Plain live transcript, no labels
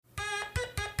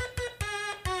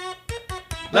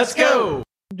Let's go.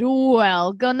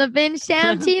 Welcome to Binge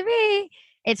Town TV.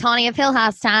 It's Haunting of Hill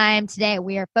House time. Today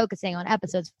we are focusing on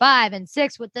episodes 5 and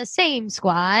 6 with the same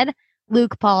squad,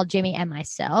 Luke, Paul, Jimmy, and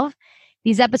myself.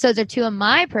 These episodes are 2 of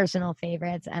my personal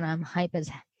favorites, and I'm hype as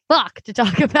fuck to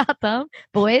talk about them.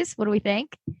 Boys, what do we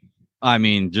think? I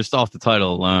mean, just off the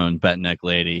title alone, Bet Neck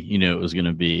Lady, you knew it was going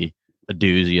to be a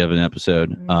doozy of an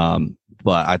episode.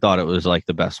 But I thought it was like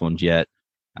the best ones yet.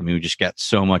 I mean, we just got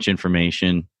so much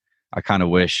information. I kind of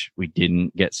wish we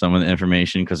didn't get some of the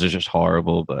information because it's just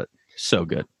horrible, but so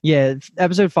good. Yeah,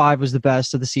 episode 5 was the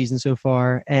best of the season so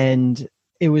far, and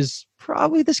it was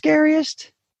probably the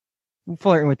scariest. I'm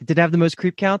flirting with it. Did it have the most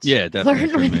creep counts? Yeah,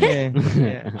 definitely. Flirting with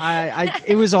Yeah.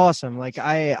 It was awesome. Like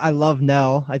I love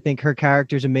Nell. I think her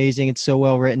character's amazing. It's so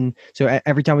well written. So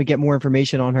every time we get more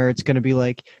information on her, it's going to be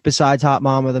like, besides Hot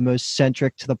Mama, the most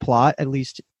centric to the plot, at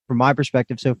least from my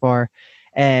perspective so far.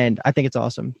 And I think it's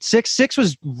awesome. Six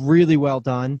was really well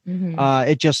done.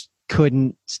 It just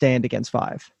couldn't stand against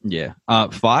 5. Yeah.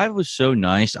 5 was so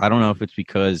nice. I don't know if it's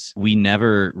because we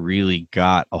never really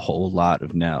got a whole lot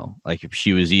of Nell. Like, if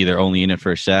she was either only in it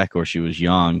for a sec or she was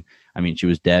young. I mean, she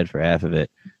was dead for half of it.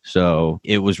 So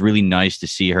it was really nice to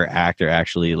see her actor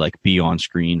actually like be on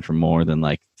screen for more than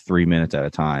like 3 minutes at a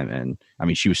time. And I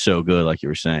mean, she was so good, like you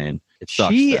were saying. It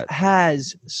sucks. She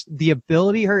has the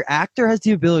ability, her actor has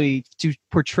the ability to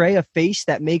portray a face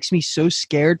that makes me so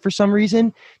scared for some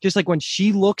reason. Just like when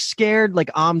she looks scared, like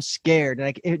I'm scared. And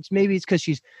like maybe it's because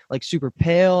she's like super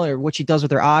pale or what she does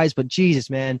with her eyes. But Jesus,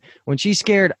 man, when she's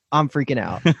scared, I'm freaking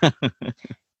out.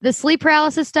 The sleep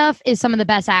paralysis stuff is some of the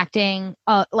best acting.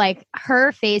 Like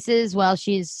her faces while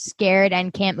she's scared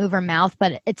and can't move her mouth,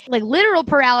 but it's like literal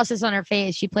paralysis on her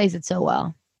face. She plays it so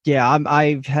well. Yeah,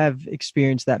 I have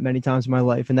experienced that many times in my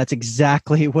life, and that's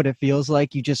exactly what it feels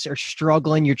like. You just are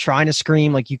struggling. You're trying to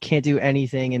scream, like you can't do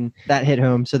anything, and that hit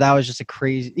home. So that was just a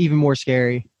crazy, even more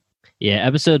scary. Yeah,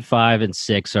 episode 5 and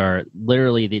 6 are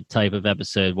literally the type of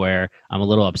episode where I'm a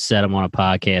little upset I'm on a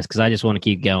podcast because I just want to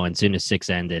keep going as soon as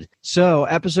 6 ended. So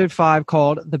episode 5,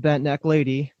 called The Bent Neck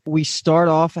Lady, we start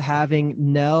off having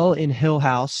Nell in Hill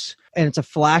House, and it's a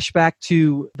flashback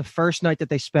to the first night that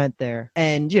they spent there.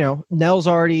 And, you know, Nell's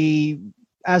already,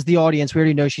 as the audience, we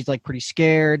already know she's like pretty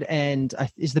scared. And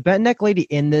is the Bent Neck Lady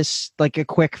in this, like a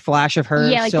quick flash of her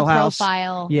Yeah, like Hill the House?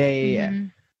 profile. Yeah.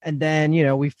 And then, you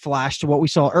know, we flashed to what we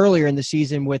saw earlier in the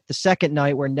season with the second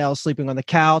night where Nell's sleeping on the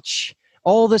couch.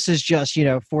 All this is just, you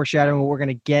know, foreshadowing what we're going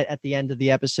to get at the end of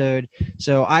the episode.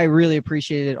 So I really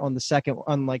appreciated it on the second,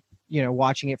 on like, you know,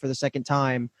 watching it for the second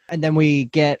time. And then we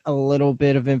get a little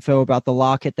bit of info about the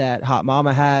locket that Hot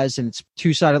Mama has. And it's a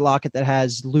 2-sided locket that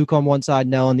has Luke on one side,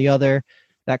 Nell on the other.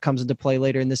 That comes into play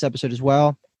later in this episode as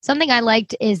well. Something I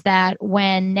liked is that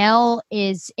when Nell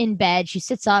is in bed, she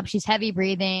sits up, she's heavy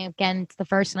breathing. Again, it's the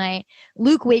first night.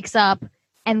 Luke wakes up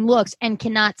and looks and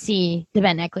cannot see the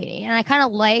Bent Neck Lady. And I kind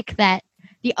of like that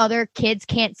the other kids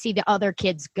can't see the other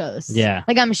kids' ghosts. Yeah.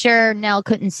 Like, I'm sure Nell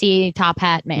couldn't see Top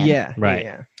Hat Man. Yeah. Right.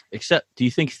 Yeah. Except, do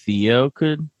you think Theo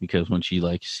could? Because when she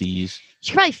like sees,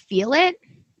 She could probably feel it,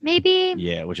 maybe.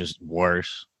 yeah, which is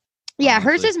worse. Yeah,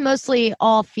 hers honestly. is mostly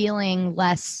all feeling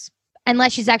less,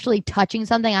 unless she's actually touching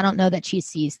something. I don't know that she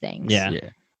sees things. Yeah.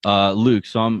 Luke,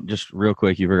 so I'm just real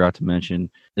quick, you forgot to mention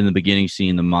in the beginning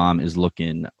scene, the mom is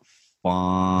looking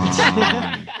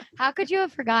fine. How could you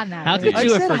have forgotten that? How Rudy? could you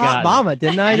I have said forgotten? Hot Mama,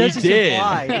 didn't I? You That's just did.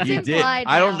 implied. It's You did. implied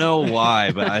I don't now. know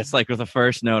why, but it's like with the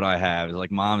first note I have, it's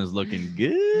like mom is looking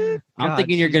good. I'm God,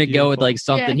 thinking you're she's going to go with beautiful. like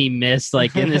something Yeah. he missed,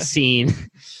 like in the scene.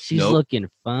 She's Nope. looking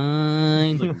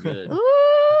fine. Looking good.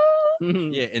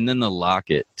 Ooh. Yeah, and then the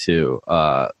locket too.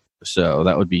 So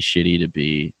that would be shitty to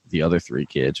be the other 3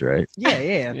 kids, right? Yeah.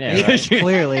 Yeah, right.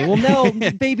 Clearly. Well, Nell,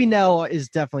 baby Nell is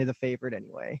definitely the favorite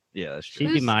anyway. Yeah, that's true.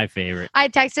 She'd be my favorite. I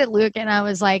texted Luke and I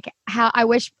was like, "How I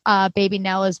wish baby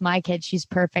Nell is my kid. She's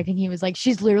perfect." And he was like,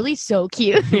 "She's literally so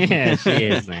cute." Yeah, she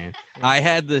is, man. I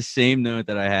had the same note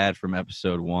that I had from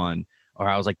episode 1, or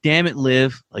I was like, "Damn it,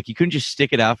 Liv! Like you couldn't just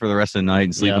stick it out for the rest of the night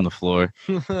and sleep Yep. on the floor."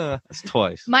 That's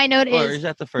twice. My note Or is, is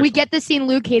that the first? we one? get the scene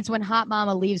Luke hates when Hot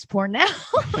Mama leaves poor Nell.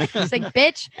 He's like,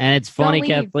 "Bitch." And it's funny, Don't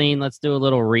leave. Kathleen. Let's do a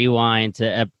little rewind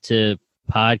to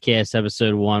podcast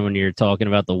episode 1 when you're talking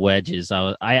about the wedges.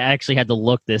 I actually had to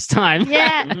look this time.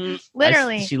 Yeah, Mhm.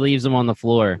 literally. She leaves them on the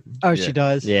floor. Oh, Yeah. she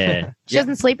does. Yeah. She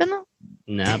doesn't sleep in them?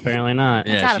 No, apparently not.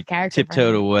 That's out of character for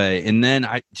tiptoed her. away, and then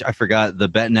I forgot the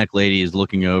Bent Neck Lady is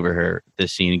looking over her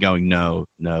this scene and going, "No,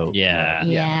 no." Yeah. no."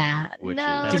 Yeah. Which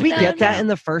No. is- Did we no, get that no. in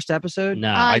the first episode?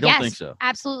 No. I don't yes, think so.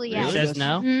 Absolutely, It yes. Really? says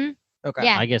no? Mhm. Okay.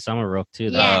 Yeah. I guess I'm a rook too,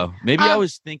 though. Yeah. Maybe I Um,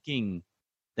 was thinking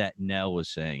that Nell was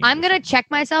saying. I'm going to check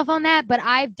myself on that, but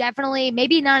I've definitely,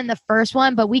 maybe not in the first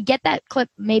one, but we get that clip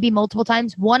maybe multiple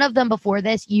times. One of them before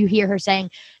this, you hear her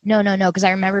saying, no, because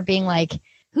I remember being like,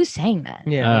 who's saying that?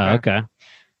 Yeah. Okay.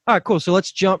 All right, cool. So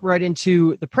let's jump right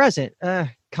into the present.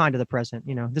 Kind of the present.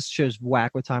 This show's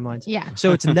whack with timelines. Yeah.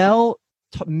 So it's Nell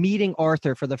meeting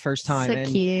Arthur for the first time. So and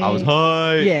cute. I was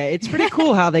high. yeah, it's pretty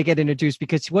cool how they get introduced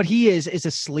because what he is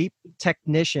a sleep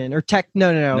technician or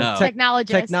No. Technologist.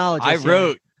 technologist. I yeah.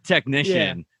 wrote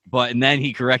technician, and then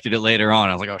he corrected it later on.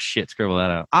 I was like, oh shit, scribble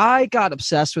that out. I got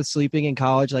obsessed with sleeping in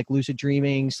college, like lucid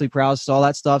dreaming, sleep paralysis, all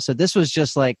that stuff. So this was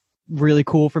just like really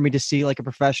cool for me to see like a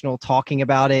professional talking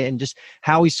about it and just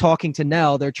how he's talking to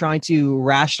Nell. They're trying to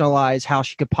rationalize how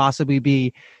she could possibly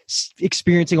be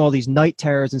experiencing all these night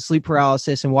terrors and sleep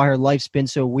paralysis and why her life's been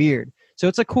so weird. So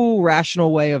it's a cool,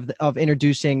 rational way of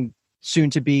introducing soon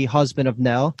to be husband of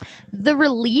Nell. The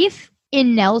relief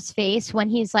in Nell's face when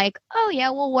he's like, oh yeah,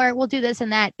 we'll do this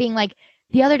and that, being like,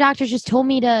 the other doctors just told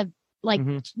me to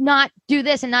not do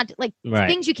this and not like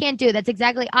things you can't do. That's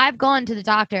exactly, I've gone to the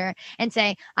doctor and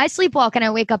say, I sleepwalk and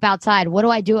I wake up outside. What do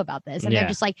I do about this? And they're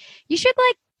just like, you should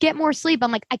like get more sleep.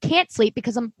 I'm like, I can't sleep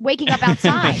because I'm waking up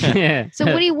outside. So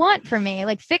what do you want from me?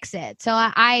 Like, fix it. So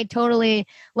I totally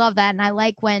love that. And I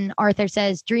like when Arthur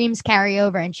says dreams carry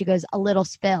over and she goes, a little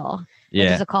spill. Which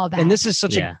is a callback. And this is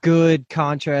such a good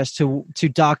contrast to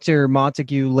Dr.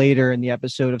 Montague later in the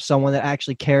episode of someone that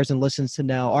actually cares and listens to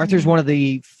Nell. Arthur's one of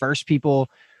the first people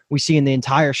we see in the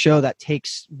entire show that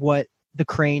takes what the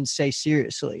Cranes say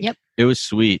seriously. Yep. It was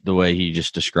sweet the way he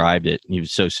just described it. He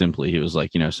was so simply, he was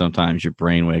like, sometimes your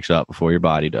brain wakes up before your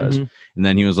body does. And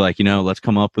then he was like, let's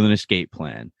come up with an escape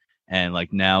plan. And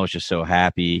like Nell was just so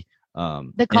happy.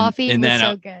 The coffee and was then,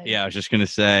 so good. Yeah, I was just gonna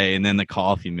say, and then the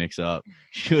coffee mix up.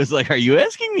 She was like, "Are you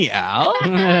asking me out?"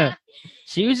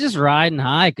 She was just riding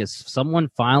high because someone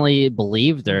finally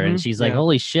believed her, and she's like,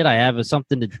 "Holy shit, I have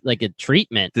something to like a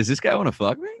treatment." Does this guy want to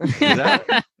fuck me? Is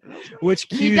that- Which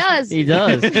he does. He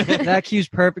does. That cues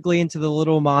perfectly into the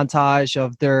little montage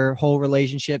of their whole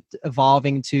relationship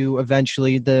evolving to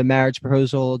eventually the marriage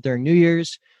proposal during New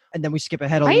Year's. And then we skip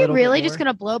ahead a little bit. Are you really more. just going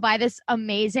to blow by this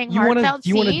amazing, You heartfelt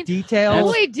want to scene? detail?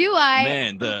 Boy, do I.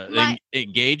 Man, the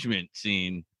engagement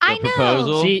scene, the I know.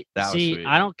 proposal. See, that was sweet.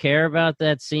 I don't care about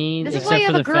that scene This is why except you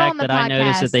for have the a girl on fact the that I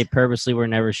noticed that podcast. they purposely were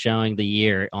never showing the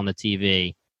year on the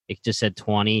TV. It just said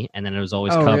 20, and then it was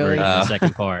always Oh, covered really? in the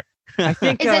second part. I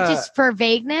think Is that just for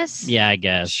vagueness? Yeah, I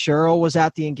guess. Cheryl was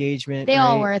at the engagement. They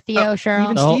all right? were. Theo, Cheryl.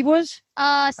 Even Oh. Steve was?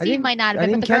 Steve didn't- might not I have been,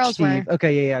 didn't but the catch girls Steve. were.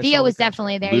 Okay, yeah. I Theo saw was the-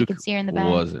 definitely there. Luke You could see her in the back.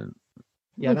 wasn't.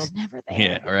 Yeah, Luke's never there.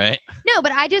 Yeah, right. No,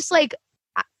 but I just like,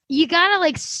 you gotta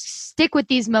like stick with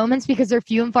these moments because they're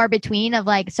few and far between. Of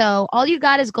like, so All You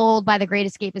Got Is Gold by The Great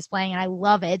Escape is playing, and I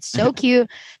love it. It's so cute.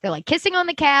 They're like kissing on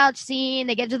the couch scene.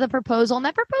 They get to the proposal, and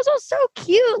that proposal is so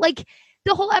cute. Like,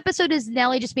 the whole episode is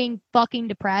Nellie just being fucking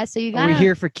depressed. So you Are gotta we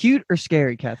here for cute or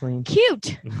scary, Kathleen?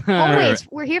 cute. Always,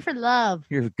 we're here for love.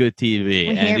 Here's good TV. We're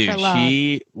and here dude, for love.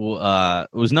 she it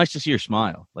was nice to see her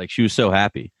smile. Like, she was so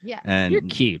happy. Yeah. And You're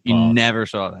cute, you Paul. never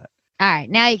saw that. All right,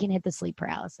 now you can hit the sleep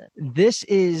paralysis. This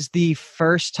is the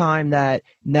first time that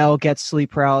Nell gets sleep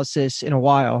paralysis in a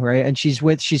while, right? And she's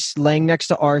laying next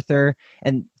to Arthur.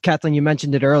 And Kathleen, you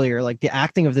mentioned it earlier. Like, the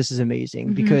acting of this is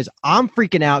amazing because I'm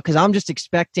freaking out because I'm just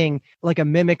expecting like a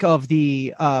mimic of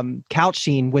the couch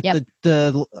scene with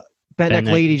the bent neck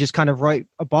lady just kind of right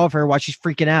above her while she's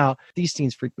freaking out. These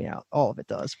scenes freak me out. All of it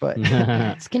does. But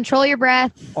Let's control your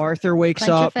breath. Arthur wakes Clench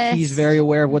your up. fists. He's very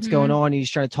aware of what's going on.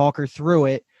 He's trying to talk her through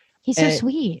it. He's so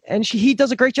sweet. And he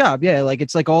does a great job. Yeah, like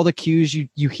it's like all the cues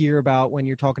you hear about when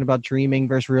you're talking about dreaming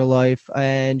versus real life.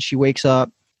 And she wakes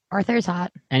up. Arthur's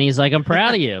hot. And he's like, I'm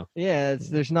proud of you. Yeah,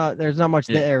 there's not much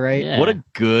there, right? Yeah. What a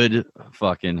good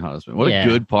fucking husband. What Yeah. a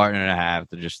good partner to have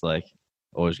to just like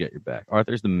always get your back.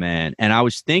 Arthur's the man. And I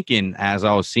was thinking as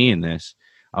I was seeing this,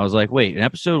 I was like, wait, in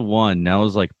episode 1,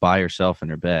 Nell's like by herself in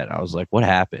her bed. I was like, what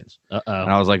happens? Uh-oh.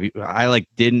 And I was like, I like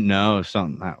didn't know if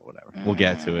something, whatever. We'll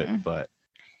get to it. But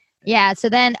Yeah, so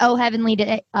then Oh Heavenly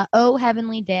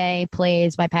Day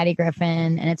plays by Patty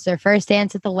Griffin, and it's their first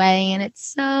dance at the wedding, and it's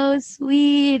so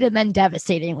sweet, and then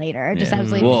devastating later. Just yeah.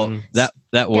 absolutely. Well,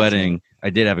 that wedding, I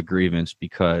did have a grievance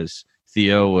because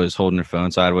Theo was holding her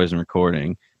phone sideways and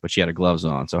recording, but she had her gloves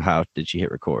on. So how did she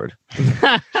hit record?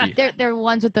 They're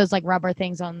ones with those like rubber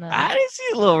things on the. I didn't see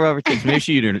the little rubber tips. Maybe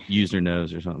she used her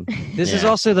nose or something. This is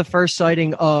also the first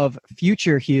sighting of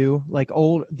future Hugh, like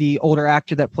the older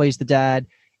actor that plays the dad,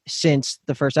 since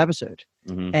the first episode.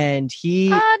 Mm-hmm. And he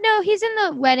no, he's in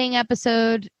the wedding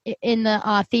episode in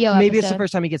the Theo maybe episode. it's the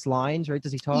first time he gets lines, right?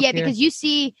 Does he talk? Yeah, here? because you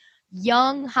see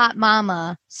young hot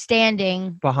mama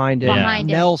standing. behind it. Behind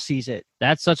it. Nell sees it.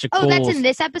 That's such a Oh, cool. that's in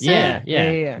this episode?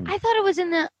 Yeah. I thought it was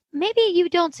in the. Maybe you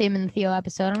don't see him in the Theo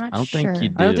episode. I'm not I don't sure. think you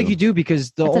do. I don't think you do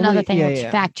because the That's only another thing. yeah, Let's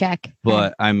yeah. fact check.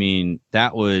 But I mean,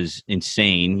 that was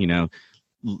insane. You know,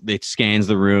 it scans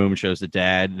the room, shows the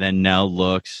dad. Then Nell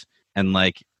looks and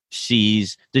like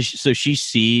sees. So she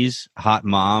sees hot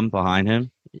mom behind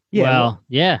him. Yeah, Well,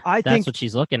 yeah. I that's think what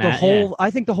she's looking the at. whole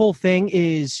I think the whole thing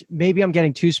is, maybe I'm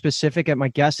getting too specific at my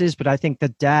guesses, but I think the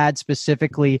dad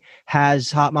specifically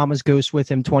has hot mama's ghost with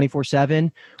him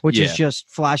 24/7, which is Yeah. just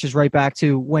flashes right back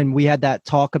to when we had that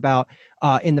talk about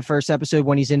in the first episode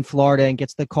when he's in Florida and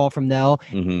gets the call from Nell.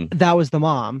 Mm-hmm. That was the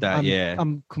mom. That-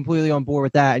 I'm completely on board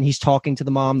with that, and he's talking to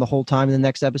the mom the whole time in the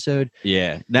next episode.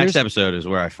 Yeah. There's- Next episode is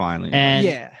where I finally. And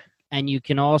yeah. And you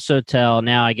can also tell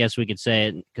now, I guess we could say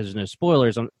it because there's no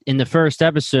spoilers. In the first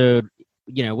episode,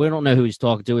 you know, we don't know who he's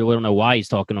talking to. We don't know why he's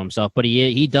talking to himself, but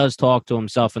he does talk to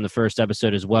himself in the first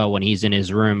episode as well when he's in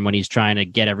his room, when he's trying to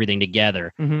get everything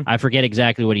together. Mhm. I forget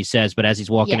exactly what he says, but as he's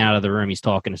walking Yeah. out of the room, he's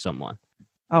talking to someone.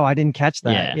 Oh, I didn't catch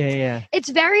that. Yeah. Yeah. It's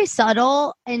very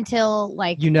subtle until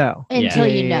like You know. until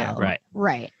Yeah, you yeah, know. yeah. Right.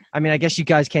 Right. I mean, I guess you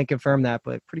guys can't confirm that,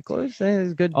 but pretty close.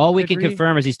 It's good. All we good can read.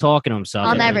 confirm is he's talking to himself.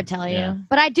 I'll I never think. tell you. Yeah.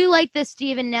 But I do like the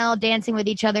Steve and Nell dancing with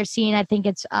each other scene. I think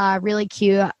it's really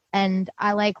cute. And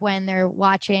I like when they're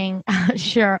watching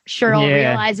Cheryl Yeah.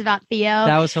 realize about Theo.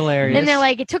 That was hilarious. And they're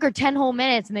like, it took her 10 whole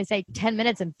minutes. And they say 10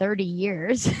 minutes and 30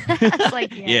 years. It's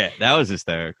like, Yeah, that was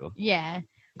hysterical. Yeah.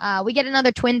 We get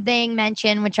another twin thing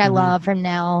mentioned, which I Mhm. love from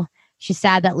Nell. She's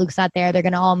sad that Luke's not there. They're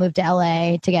going to all move to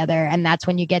LA together. And that's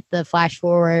when you get the flash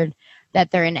forward that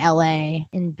they're in LA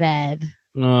in bed,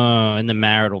 Oh, in the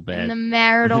marital in bed. the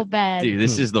marital bed. Dude,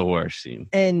 this is the worst scene.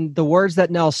 and the words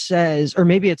that Nell says, or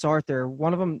maybe it's Arthur,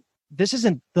 one of them, this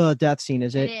isn't the death scene,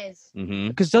 is It it? is. Mm-hmm.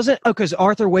 Because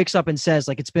Arthur wakes up and says,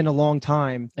 like, it's been a long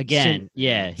time. Again,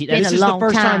 yeah. been This a is the long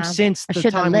first time time. since I the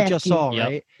should've time we left just you. saw, Yep.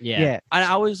 right? Yeah. And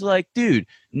I was like, dude,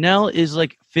 Nell is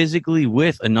like physically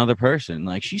with another person.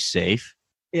 Like, she's safe.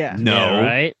 Yeah. No. Yeah,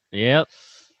 right? Yep.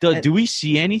 Do we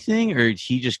see anything, or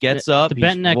he just gets up? The he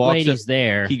bent neck walks lady's up-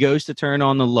 there. He goes to turn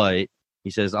on the light. He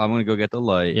says, "I'm going to go get the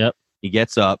light." Yep. He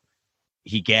gets up.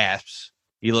 He gasps.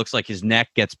 He looks like his neck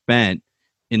gets bent,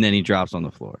 and then he drops on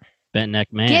the floor. Bent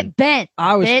neck man. Get bent.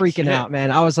 I was Bitch. freaking out, man.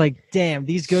 I was like, damn,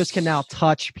 these ghosts can now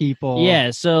touch people.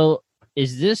 Yeah, so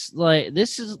is this like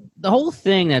this is the whole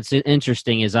thing that's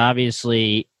interesting is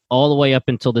obviously all the way up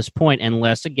until this point,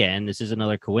 unless again this is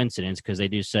another coincidence because they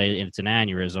do say it's an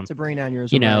aneurysm. It's a brain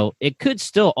aneurysm. You know, it could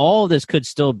still all of this could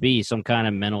still be some kind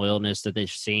of mental illness that they're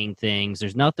seeing things.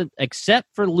 There's nothing except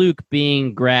for Luke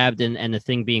being grabbed and the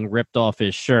thing being ripped off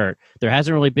his shirt. There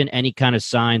hasn't really been any kind of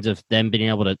signs of them being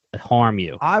able to harm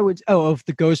you. I would, of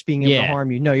the ghost being able to Yeah.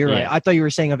 harm you. No, you're right. Yeah. I thought you were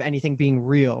saying of anything being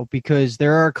real, because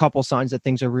there are a couple signs that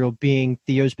things are real, being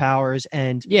Theo's powers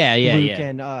and Yeah, Luke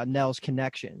and Nell's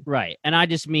connection. Right. And I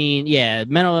just mean,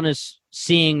 mental illness,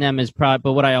 seeing them is probably,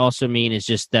 but what I also mean is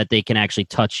just that they can actually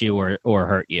touch you or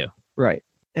hurt you. Right.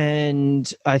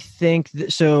 And I think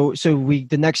the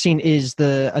next scene is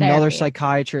another Therapy.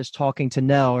 psychiatrist talking to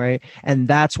Nell, right? And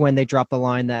that's when they drop the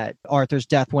line that Arthur's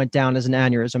death went down as an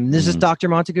aneurysm. This is Mhm. Dr.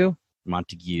 Montague.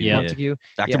 Montague. Yeah. Montague.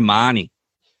 Dr. Yeah. Monty.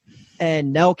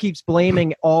 And Nell keeps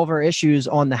blaming all of her issues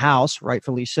on the house,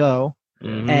 rightfully so.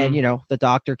 Mhm. And the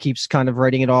doctor keeps kind of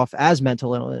writing it off as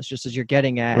mental illness, just as you're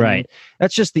getting at. Right. And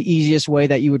that's just the easiest way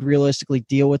that you would realistically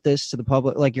deal with this to the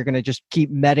public. Like, you're going to just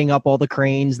keep meting up all the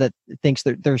cranes that thinks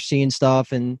that they're seeing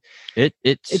stuff, and It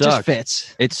it sucks. just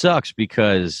fits. It sucks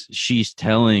because she's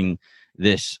telling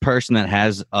this person that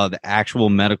has the actual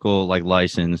medical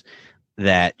license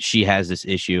that she has this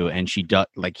issue, and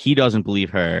he doesn't believe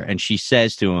her, and she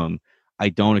says to him, "I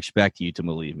don't expect you to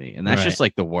believe me," and that's Right. just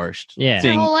like the worst Yeah. It's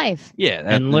her thing. whole life. Yeah,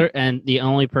 And the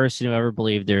only person who ever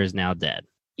believed her is now dead.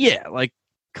 yeah, like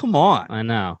come on, I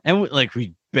know. and we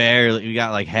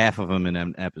got like half of them in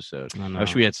an episode. I I know.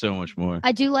 wish we had so much more.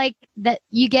 I do like that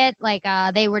you get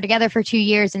they were together for 2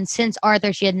 years, and since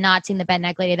Arthur, she had not seen the bed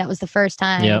neck lady. That was the first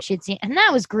time Yep. she'd seen, and that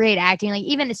was great acting. Like,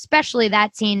 even especially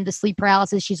that scene, the sleep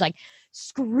paralysis, she's like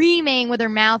screaming with her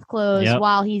mouth closed Yep.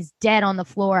 while he's dead on the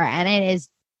floor, and it is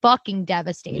fucking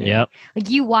devastating. Yep. Like,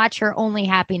 you watch her only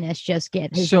happiness just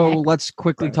get his So neck. let's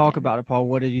quickly talk broken. about it, Paul.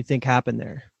 What did you think happened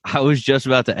there? I was just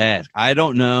about to ask. I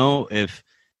don't know if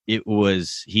it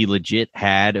was he legit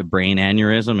had a brain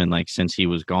aneurysm, and since he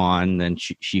was gone, then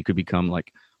she could become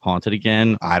haunted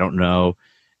again. I don't know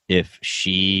if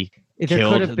she. If there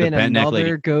Killed could have the been bent neck lady.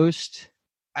 another ghost.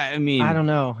 I mean, I don't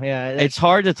know. Yeah, it's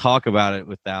hard to talk about it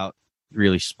without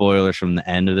really spoilers from the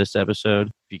end of this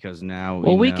episode because now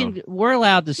Well, know. we're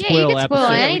allowed to Yeah, spoil you can spoil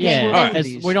episodes. anything. Yeah, Alright. as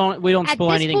we don't At spoil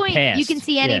this anything point, past. you can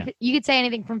see Yeah. you could say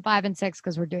anything from 5 and 6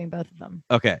 because we're doing both of them.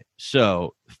 Okay,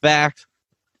 so fact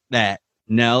that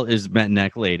Nell is bent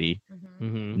neck lady.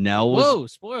 Mhm. Nell was Whoa,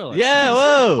 spoiler. yeah.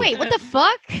 Whoa. Wait, what the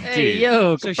fuck? Hey, Dude.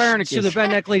 yo, So, Copernicus. so the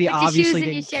redneck lady Put your shoes obviously in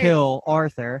your didn't shirt. kill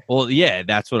Arthur. Well, yeah,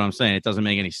 that's what I'm saying. It doesn't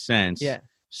make any sense. Yeah.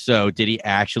 So did he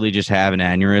actually just have an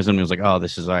aneurysm? He was like, "Oh,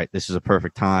 this is all right. This is a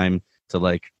perfect time to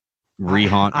like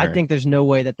rehaunt." I her." think there's no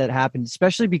way that happened,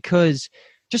 especially because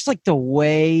just like the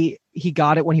way he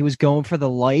got it when he was going for the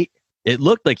light. it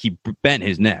looked like he bent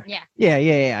his neck. Yeah,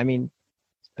 Yeah. I mean,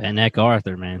 Bent neck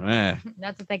Arthur, man. Eh.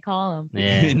 that's what they call him.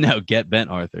 Yeah. No, get bent,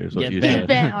 Arthur. Is what Get you bent. said.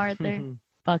 Ben Arthur,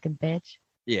 fucking bitch.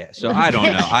 Yeah. So I don't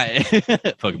know. I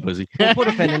fucking pussy. we'll put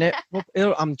a pin in it.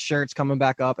 I'm sure it's coming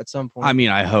back up at some point. I mean,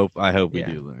 I hope we Yeah.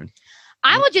 do learn.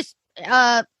 I will just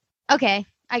okay.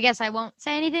 I guess I won't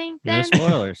say anything No then.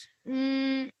 spoilers.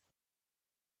 I'm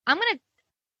gonna.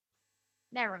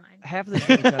 Never mind. half of the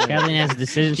things that Kathleen has a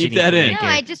decision. she Keep needs that to in. make No,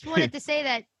 here. I just wanted to say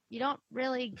that you don't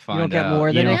really. you don't get more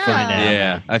You than don't it. find out.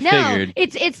 Yeah, I no, figured.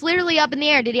 it's literally up in the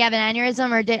air. Did he have an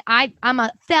aneurysm or did I'm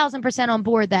 1,000% on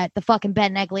board that the fucking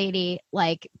bent neck lady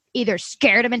like either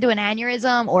scared him into an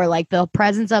aneurysm or like the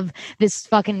presence of this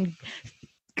fucking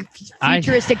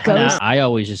futuristic ghost. I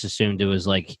always just assumed it was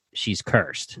like she's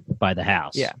cursed by the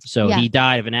house. Yeah. So Yeah. he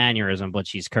died of an aneurysm, but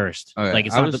she's cursed. Okay, Like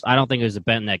it's I not. was- I don't think it was the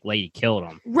bent neck lady killed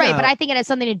him. Right, No. but I think it has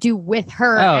something to do with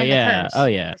her. Oh and yeah. The curse. Oh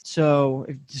yeah. So,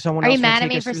 if someone Are else you wanna mad at take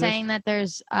me us for through this? saying that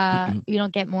there's you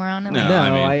don't get more on it? No. No, I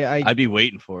mean, I I'd be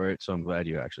waiting for it, so I'm glad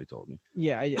you actually told me.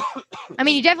 yeah, I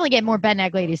mean, you definitely get more bed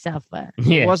neck lady stuff, but it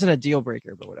Yeah. wasn't a deal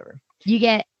breaker, but whatever. you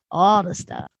get all the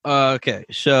stuff. Okay,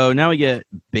 so now we get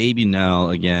baby Nell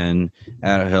again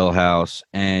at a Hill House,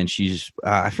 and she's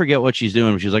I forget what she's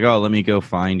doing, but she's like, "Oh, let me go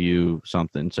find you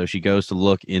something." So she goes to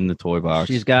look in the toy box.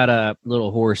 She's got a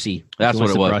little horsey. That's She what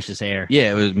wants it to was. brush his hair.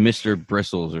 Yeah, it was Mr.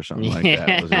 Bristles or something like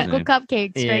that. Was his Uncle name. Cupcake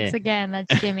strikes Yeah. again.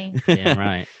 That's Jimmy. Yeah.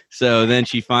 Right. So then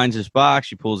she finds this box,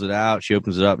 she pulls it out, she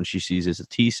opens it up, and she sees it's a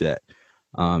tea set.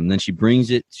 Then she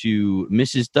brings it to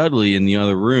Mrs. Dudley in the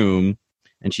other room,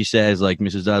 and she says, like,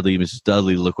 Mrs.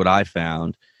 Dudley, look what I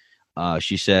found.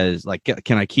 She says, like,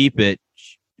 can I keep it?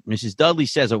 Mrs. Dudley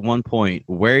says at one point,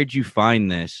 where'd you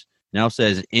find this? Nell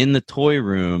says, in the toy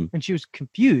room. And she was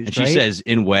confused. And she right? says,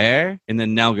 in where? And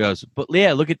then Nell goes, but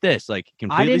yeah, look at this. Like, I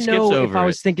completely didn't skips know over if I it.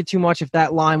 was thinking too much, if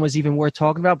that line was even worth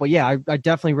talking about. But yeah, I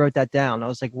definitely wrote that down. I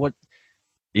was like, what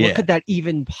Yeah. could that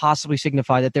even possibly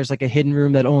signify? That there's like a hidden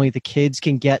room that only the kids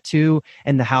can get to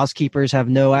and the housekeepers have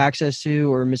no access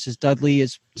to, or Mrs. Dudley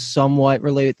is somewhat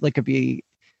related, like could be.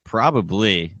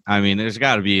 Probably. I mean, there's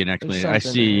got to be an explanation. I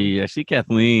something, see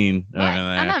Kathleen. What?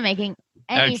 I'm not making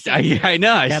any sense. I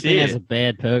know. I Kathleen see has it. a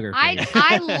bad poker face.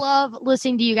 I love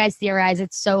listening to you guys theorize.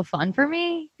 It's so fun for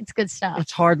me. It's good stuff.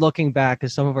 It's hard looking back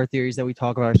because some of our theories that we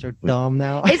talk about are so dumb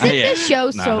now. Isn't Yeah. this show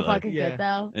Not so like- fucking Yeah. good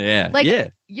though? Yeah. Like yeah.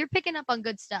 you're picking up on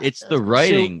good stuff. It's so the cool.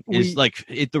 writing So is we- like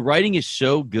the writing is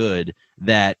so good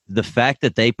that the fact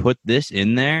that they put this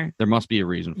in there must be a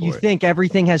reason for You it. think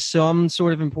everything has some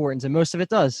sort of importance, and most of it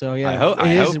does. So yeah, I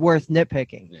it is hope. worth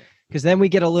nitpicking. Yeah. Because then we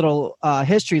get a little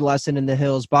history lesson in the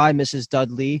Hills by Mrs.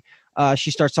 Dudley.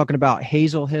 She starts talking about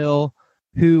Hazel Hill,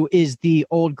 who is the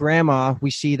old grandma.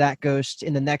 We see that ghost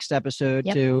in the next episode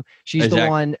Yep. too. She's Is the that-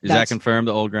 one. Is that confirmed,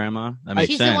 the old grandma? That makes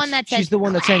She's sense. the one that said She's the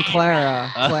one that sang Clara.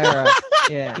 Clara.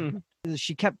 Yeah.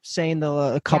 She kept saying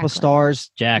the couple Jacqueline.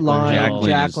 stars Jacqueline. line. Jacqueline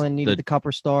Jacqueline, is needed the- the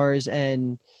couple stars,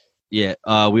 and Yeah.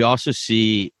 We also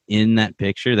see in that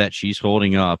picture that she's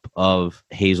holding up of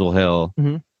Hazel Hill,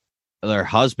 Mhm. her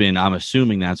husband, I'm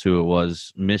assuming that's who it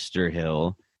was, Mr.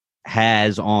 Hill,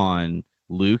 has on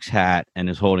Luke's hat and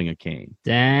is holding a cane.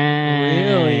 Dang.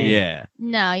 Really? Yeah.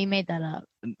 No, you made that up.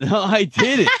 No, I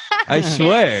did it. I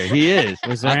swear he is.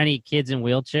 Was there any kids in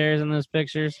wheelchairs in those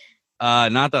pictures?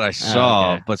 Not that I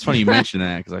saw, okay. but it's funny you mentioned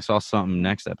that because I saw something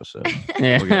next episode.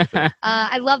 Yeah. We'll get to it.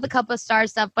 I love the cup of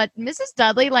stars stuff, but Mrs.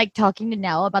 Dudley, like talking to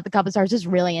Nell about the cup of stars, is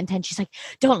really intense. She's like,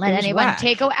 "Don't let It was anyone whack.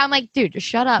 take away." I'm like, "Dude, just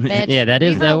shut up, bitch." Yeah,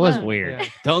 Leave her that was alone. weird. Yeah.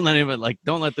 Don't let anyone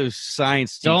don't let those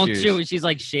science Don't teachers. do it. She's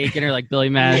like shaking her like Billy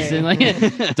Madison.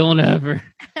 Like, don't ever.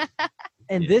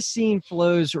 And this scene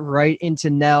flows right into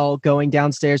Nell going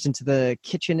downstairs into the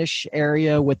kitchenish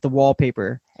area with the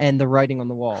wallpaper and the writing on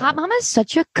the wall. Hot Mama's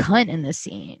such a cunt in this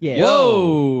scene. Yeah.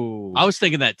 Whoa. I was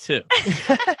thinking that too.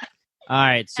 All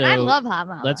right. So and I love Hot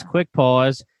Mama. let's quick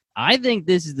pause. I think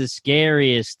this is the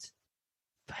scariest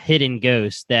hidden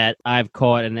ghost that I've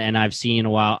caught and I've seen in a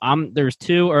while. There's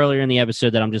two earlier in the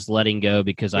episode that I'm just letting go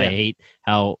because I Yeah. hate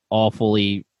how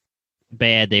awfully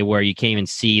bad they were. You can't even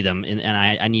see them, and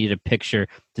I needed a picture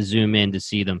to zoom in to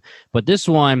see them. But this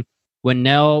one, when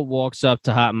Nell walks up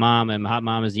to Hot Mama and Hot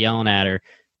Mama's yelling at her,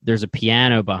 there's a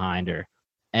piano behind her.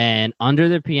 And under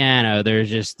the piano, there's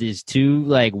just these two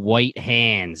like white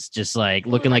hands, just like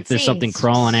looking like there's something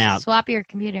crawling out. Swap your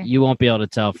computer. You won't be able to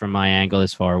tell from my angle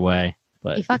this far away.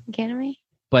 But You fucking kidding me?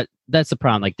 But that's the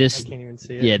problem. Like I this, can't even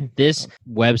see it. yeah, this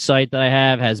website that I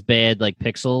have has bad like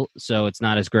pixel, so it's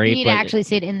not as great. You need to actually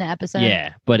see it in the episode.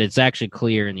 Yeah, but it's actually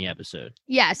clear in the episode.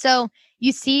 Yeah. So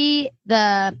you see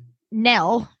the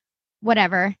Nell,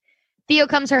 whatever. Theo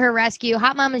comes to her rescue.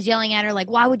 Hot Mama's yelling at her, like,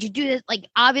 why would you do this? Like,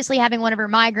 obviously having one of her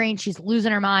migraines, she's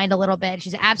losing her mind a little bit.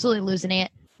 She's absolutely losing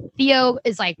it. Theo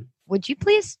is like, would you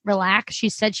please relax? She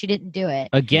said she didn't do it.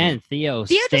 Again, Theo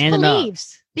Theo just standing up.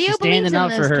 believes. Theo She's believes in standing up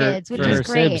those for her, kids, which for is her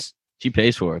great. sibs. She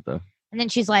pays for it though. And then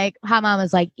she's like, Hot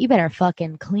Mama's like, you better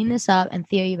fucking clean this up. And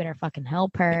Theo, you better fucking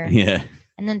help her. Yeah.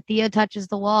 And then Theo touches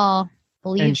the wall.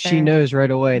 Believes And she her. knows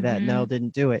right away that Mhm. Nell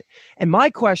didn't do it. And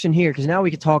my question here, because now we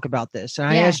can talk about this, and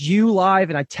I Yeah. asked you live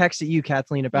and I texted you,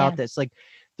 Kathleen, about Yeah. this. Like,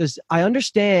 I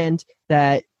understand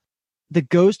that the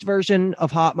ghost version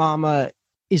of Hot Mama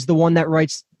is the one that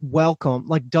writes welcome,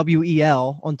 like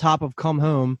WEL on top of come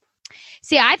home.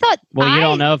 See, I thought. Well, you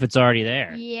don't know if it's already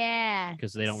there Yeah.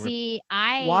 because they don't. See,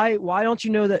 I. Why don't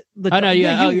you know that? Oh no,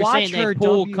 yeah, you're watch saying her they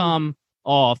pull W- come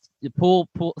off. You pull.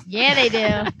 Yeah, they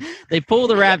do. They pull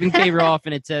the wrapping paper off,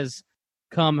 and it says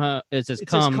 "come home." It says It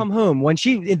 "come." says come home. When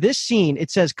she in this scene,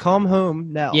 it says come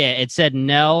home Nell. Yeah, it said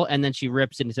Nell, and then she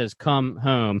rips it and it says "come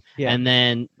home," Yeah. and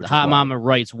then Which is Hot well. Mama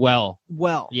writes "well."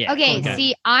 Well. Yeah. Okay,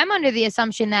 see, I'm under the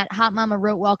assumption that Hot Mama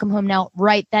wrote Welcome Home Now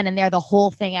right then and there, the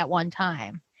whole thing at one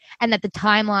time. And that the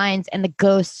timelines and the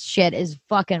ghost shit is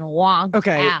fucking wonked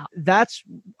Okay, out. that's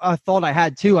a thought I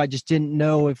had too. I just didn't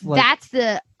know if like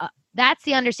That's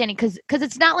the understanding because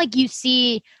it's not like you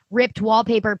see ripped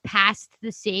wallpaper past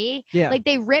the sea. yeah. Like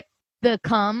they rip the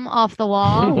cum off the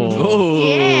wall. Oh.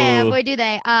 Yeah, boy, do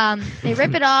they. They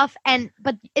rip it off,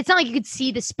 but it's not like you could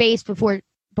see the space before it.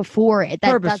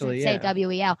 That Purposely, doesn't say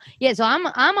WEL. Yeah, so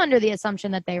I'm under the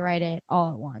assumption that they write it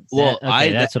all at once. Well,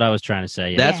 That's what I was trying to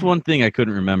say. Yeah. That's Yeah. one thing I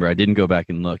couldn't remember. I didn't go back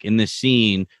and look. In this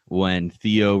scene when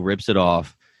Theo rips it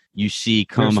off, you see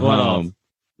come Rips what home.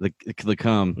 The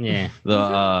cum. Yeah.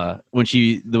 The when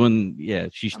she's I'm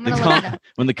gonna look it up.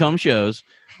 when the cum shows,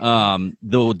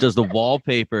 does the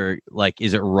wallpaper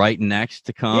is it right next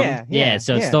to cum? Yeah,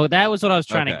 so that was what I was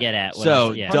trying to Okay. get at.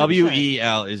 So yeah.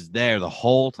 WEL is there the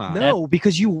whole time. No,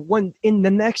 because at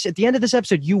the end of this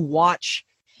episode, you watch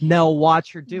Nell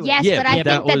watch her do Yes, it. Yeah, but I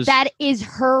but think that is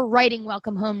her writing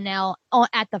Welcome Home Now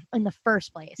in the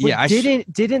first place. Yeah, I s-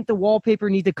 Didn't the wallpaper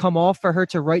need to come off for her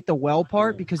to write the well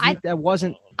part? Because that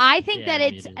wasn't. I think Yeah,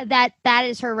 that you it's did. that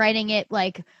is her writing it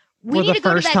like we For need the to go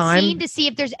to first that time? scene to see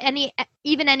if there's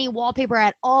even any wallpaper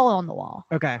at all on the wall.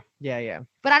 Okay. Yeah.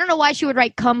 But I don't know why she would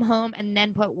write come home and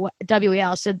then put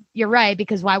WEL. So you're right,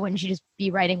 because why wouldn't she just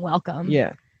be writing welcome?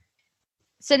 Yeah.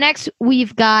 So next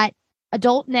we've got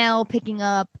adult Nell picking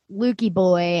up Lukey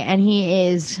boy, and he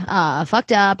is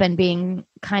fucked up and being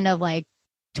kind of like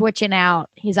twitching out.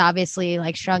 He's obviously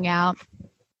like strung out.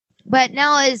 But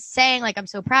Nell is saying like, I'm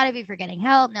so proud of you for getting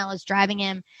help. Nell is driving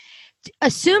him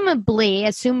assumably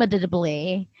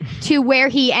to where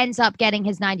he ends up getting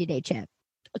his 90-day chip.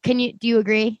 Do you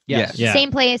agree? Yes. Yeah.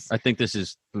 Same place. I think this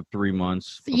is 3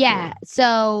 months. before. Yeah.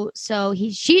 So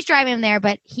she's driving him there,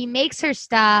 but he makes her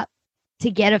stop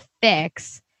to get a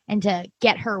fix and to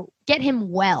get him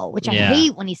well, which Yeah. I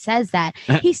hate when he says that.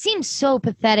 He seems so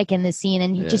pathetic in this scene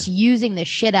and Yeah. just using the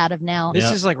shit out of Nell. This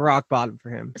Yep. is like rock bottom for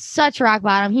him. Such rock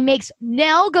bottom. He makes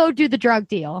Nell go do the drug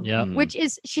deal. Yep. Mhm. Which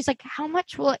is, she's like, how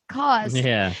much will it cost?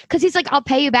 Yeah. Because he's like, I'll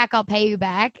pay you back.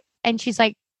 And she's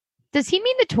like, does he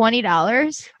mean the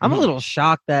 $20? I'm a little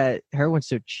shocked that heroin's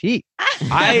so cheap.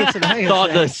 I That's what I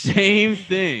thought the say. same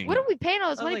thing. What are we paying all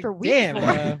this I was money like, for weed damn,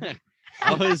 for? bro.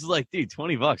 I was like, dude,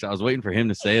 $20. I was waiting for him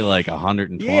to say like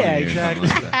 120. Yeah, or something exactly.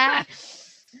 like that.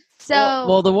 So,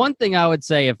 well, the one thing I would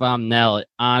say if I'm Nell,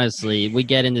 honestly, we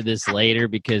get into this later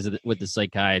because with the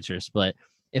psychiatrist, but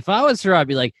if I was her, I'd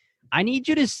be like, I need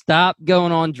you to stop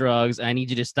going on drugs. I need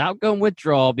you to stop going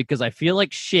withdrawal because I feel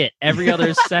like shit every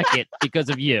other second because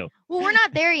of you. well, we're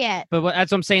not there yet. But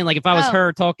that's what I'm saying. Like, if I was Oh.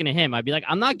 her talking to him, I'd be like,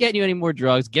 I'm not getting you any more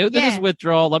drugs. Go to Yeah. this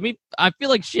withdrawal. I feel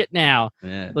like shit now.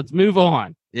 Yeah. Let's move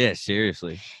on. Yeah,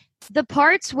 seriously. The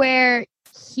parts where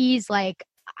he's like,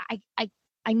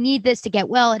 I need this to get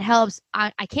well. It helps.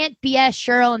 I can't BS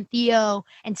Cheryl and Theo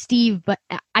and Steve, but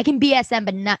I can BS them,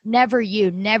 but never you.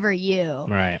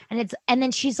 Right. And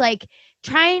then she's like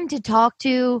trying to talk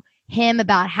to him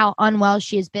about how unwell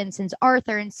she has been since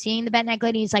Arthur, and seeing the bent neck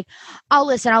lady, he's like, I'll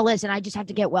listen. I just have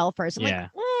to get well first. I'm like,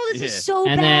 oh, this is so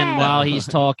and bad. then while he's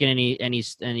talking and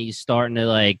he's starting to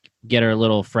like get her a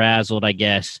little frazzled, I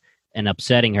guess, and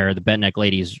upsetting her, the bent neck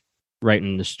lady's right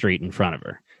in the street in front of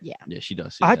her. Yeah, she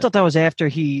does. I thought that was after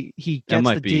he gets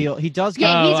the deal. He does get.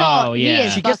 Yeah, he's all. yeah. He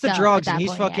is She gets the fucked up drugs, at and that he's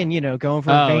point, fucking, yeah. going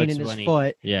for a vein it's in his when he-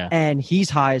 foot, Yeah. and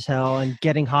he's high as hell and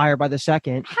getting higher by the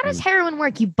second. How does heroin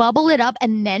work? You bubble it up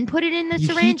and then put it in the You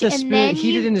syringe, heat the and spoon, then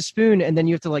heat it in a spoon, and then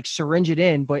you have to like syringe it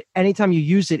in. But anytime you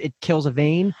use it, it kills a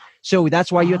vein. So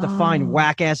that's why you have to find Oh.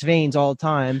 whack ass veins all the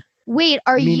time. Wait,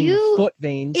 are meaning you? foot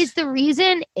veins? Is the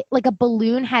reason like a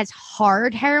balloon has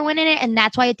hard heroin in it, and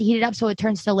that's why you have to heat it up so it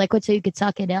turns to liquid so you could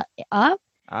suck it up?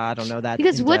 I don't know that.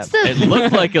 Because in what's depth. the? It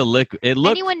looked like a liquid. It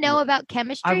looked. Anyone know about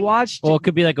chemistry? I watched. Well, it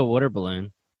could be like a water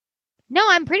balloon. No,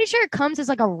 I'm pretty sure it comes as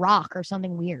like a rock or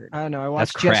something weird. I don't know. I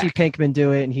That's watched Jesse crack. Pinkman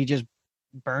do it, and he just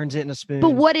burns it in a spoon.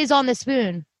 But what is on the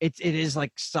spoon? It is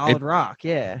like solid rock.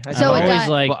 Yeah. So I've it always got-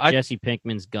 like Well, I- Jesse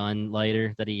Pinkman's gun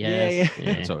lighter that he Yeah, has. yeah.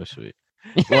 It's always sweet.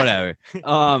 Whatever.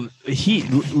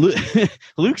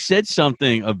 Luke said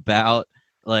something about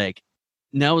like.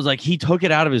 Nell was like, he took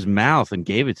it out of his mouth and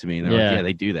gave it to me. And they're like, Yeah. yeah,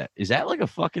 they do that. Is that like a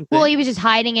fucking thing? Well, he was just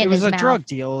hiding it. It in was his a mouth. drug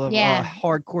deal of Yeah.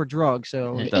 hardcore drug.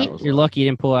 So Yeah. That was- You're lucky he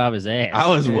didn't pull it out of his ass. I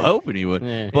was Yeah. hoping he would.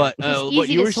 Yeah. But It's just what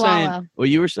easy you to were saying, swallow. what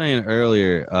you were saying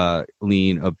earlier,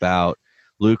 Lean, about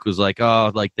Luke was like,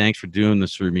 oh, like thanks for doing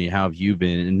this for me. How have you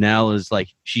been? And Nell is like,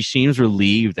 she seems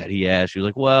relieved that he asked. She was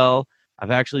like, well,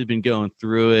 I've actually been going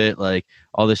through it, like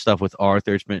all this stuff with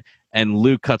Arthur. It's been, and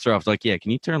Luke cuts her off. Like, yeah,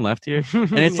 can you turn left here?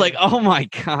 And it's like, oh my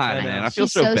god, I know. man, I feel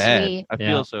She's so so bad. sweet. I Yeah.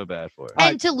 feel so bad for her.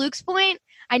 And to Luke's point,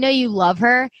 I know you love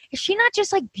her. Is she not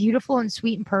just like beautiful and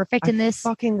sweet and perfect in I this?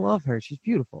 fucking love her. She's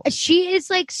beautiful. She is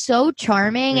like so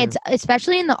charming. Yeah. It's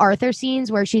especially in the Arthur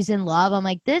scenes where she's in love. I'm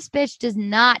like, this bitch does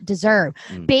not deserve.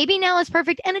 Mm. Baby Nell is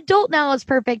perfect and adult Nell is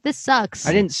perfect. This sucks.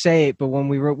 I didn't say it, but when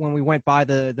we went by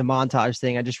the montage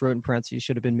thing, I just wrote in parentheses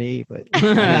should have been me, but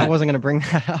I wasn't gonna bring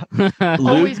that up.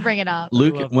 Always bring it up.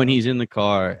 Luke, love when that. he's in the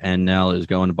car and Nell is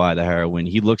going to buy the heroin,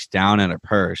 he looks down at her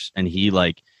purse and he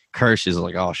like curses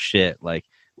like, "Oh shit!" Like,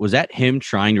 was that him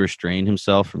trying to restrain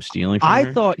himself from stealing from I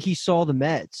her? thought he saw the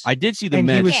meds. I did see the and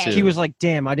meds he was too. he was like,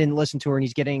 "Damn, I didn't listen to her," and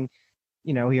he's getting,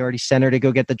 he already sent her to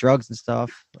go get the drugs and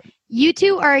stuff. You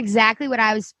two are exactly what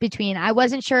I was between. I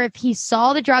wasn't sure if he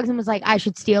saw the drugs and was like, I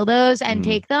should steal those and Mhm.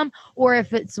 take them, or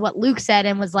if it's what Luke said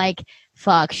and was like,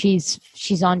 fuck, she's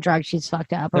on drugs, she's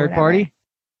fucked up. Or Third whatever. party.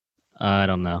 I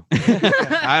don't know.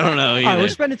 I don't know All right, either. we're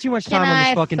spending too much Can time on I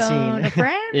this fucking phone a scene.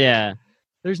 friend? Yeah,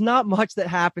 There's not much that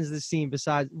happens in this scene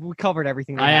besides we covered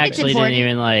everything. that I happened. actually didn't important.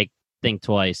 even like think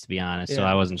twice, to be honest. So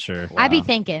Yeah. I wasn't sure. I'd be Wow.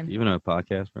 thinking. Even a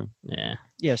podcast, bro. Yeah.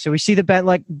 Yeah, so we see the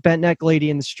bent neck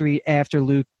lady in the street after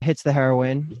Luke hits the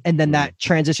heroin, and then that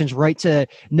transitions right to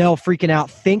Nell freaking out,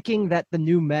 thinking that the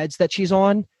new meds that she's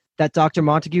on, that Dr.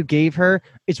 Montague gave her,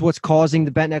 is what's causing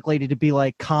the bent neck lady to be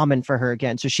like common for her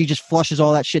again. So she just flushes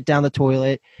all that shit down the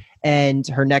toilet, and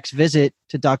her next visit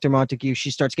to Dr. Montague, she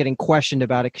starts getting questioned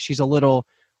about it because she's a little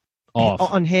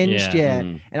Off. unhinged. Yeah.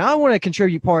 Mm. And I want to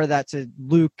contribute part of that to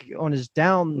Luke on his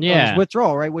on Yeah. his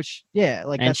withdrawal, right? Which, yeah,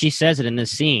 like And that's she says it in this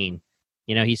scene.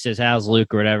 He says, "How's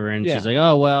Luke?" or whatever, and Yeah. she's like,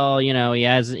 "Oh well,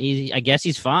 I guess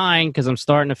he's fine because I'm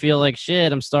starting to feel like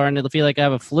shit. I'm starting to feel like I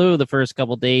have a flu the first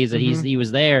couple days that he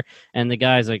was there." And the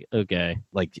guy's like, "Okay."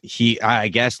 Like I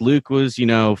guess Luke was,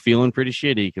 feeling pretty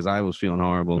shitty because I was feeling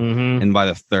horrible. Mm-hmm. And by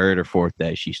the third or fourth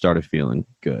day, she started feeling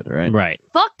good. Right. Right.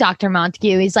 Fuck Dr.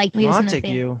 Montague. He's like, leave us in the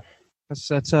thing. Montague.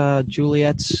 That's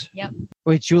Juliet's. Yep.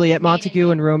 Wait, Juliet Montague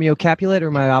and Romeo Capulet, or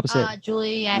am I opposite?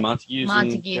 Juliet. Montague.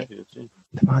 Montague.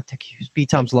 The Montagues. B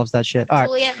Toms loves that shit. All right.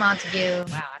 Juliet Montague.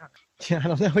 Wow, I don't Yeah, I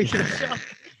don't know. We can-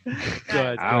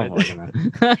 Good. I don't fucking know.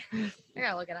 know. I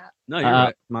gotta look it up. No, you're Uh,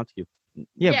 right. Montague.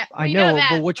 yeah, Yeah, I we know know, that,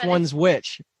 but which but one's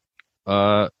which?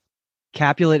 Capulet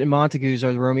Capulet and Montagues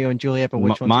are Romeo and Juliet, but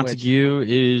which one's Montague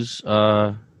is which?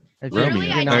 Literally,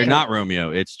 Romeo. I Or don't- not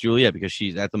Romeo. It's Juliet because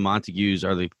she's at the Montagues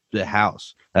are the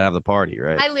house that have the party,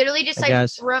 right? I literally just I like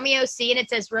guess. Romeo C and it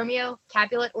says Romeo,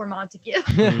 Capulet, or Montague.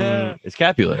 Mm. It's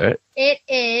Capulet, right? It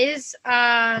is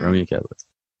Romeo Capulet.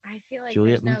 I feel like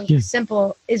Juliet there's no Montague.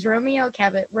 simple. Is Romeo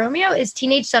Capulet? Romeo is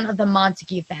teenage son of the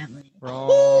Montague family. Wrong.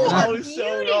 Ooh, Oh, a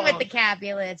so beauty wrong. with the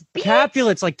Capulets. Bitch.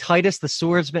 Capulet's like Titus the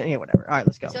swordsman. Yeah, whatever. All right,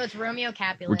 let's go. So it's Romeo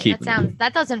Capulet. We're keeping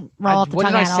That doesn't roll off the What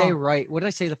tongue did I at say all. right? What did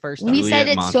I say the first time? We said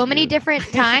Juliet it so many Montague. different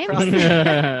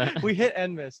times. All We hit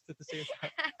and missed at the same time.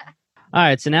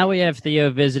 right. So now we have Theo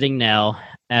visiting Nell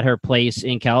at her place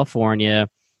in California.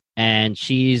 and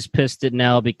she's pissed at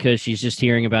Nell because she's just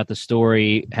hearing about the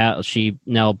story how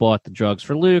Nell bought the drugs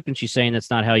for Luke, and she's saying that's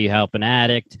not how you help an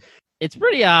addict. It's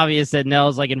pretty obvious that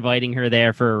Nell's like inviting her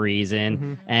there for a reason,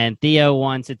 Mhm. and Theo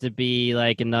wants it to be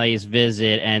like a nice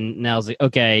visit, and Nell's like,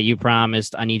 okay, you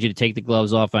promised. I need you to take the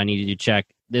gloves off. I need you to check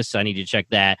this. I need you to check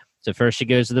that. So first she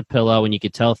goes to the pillow, and you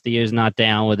could tell Theo's not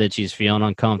down with it. She's feeling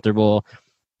uncomfortable,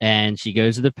 and she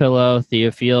goes to the pillow.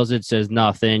 Theo feels it, says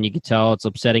nothing. You can tell it's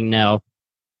upsetting Nell.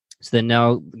 So then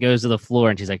Nell goes to the floor,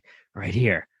 and she's like, right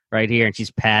here, and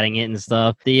she's patting it and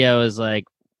stuff. Theo is like,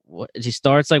 what? She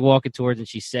starts like walking towards, and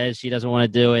she says she doesn't want to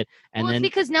do it, and Well, then it's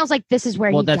because Nell's like, this is where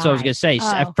well, he that's died. what I was gonna say.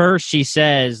 Oh. At first, she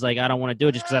says like, I don't want to do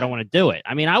it just because I don't want to do it.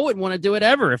 I mean, I wouldn't want to do it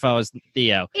ever if I was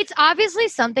Theo. It's obviously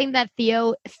something that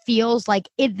Theo feels like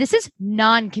this is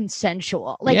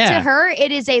non-consensual. Like Yeah. to her,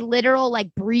 it is a literal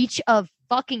like breach of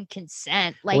fucking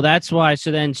consent. Like, Well, that's why.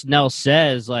 So then Nell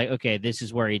says like, okay, this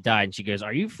is where he died, and she goes,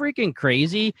 are you freaking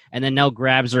crazy? And then Nell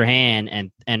grabs her hand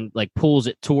and like pulls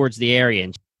it towards the area,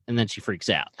 and then she freaks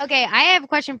out. okay, I have a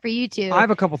question for you two. I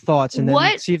have a couple thoughts, and then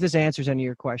What- see if this answers any of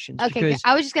your questions. Okay, because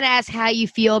I was just gonna ask how you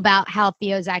feel about how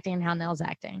Theo's acting and how Nell's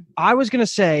acting. I was gonna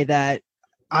say that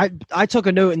I took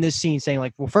a note in this scene saying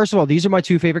like, well, first of all, these are my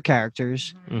two favorite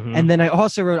characters. Mhm. And then I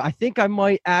also wrote, I think I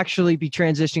might actually be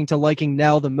transitioning to liking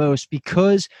Nell the most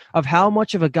because of how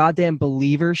much of a goddamn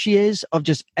believer she is of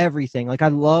just everything. Like, I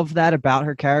love that about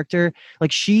her character.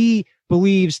 Like, she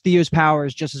believes Theo's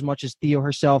powers just as much as Theo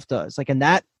herself does. Like, and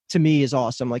that to me is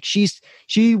awesome. Like,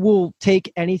 she will take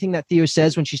anything that Theo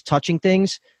says when she's touching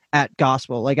things at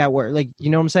gospel, like at work. Like, you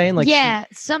know what I'm saying? Like, yeah,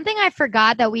 something I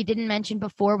forgot that we didn't mention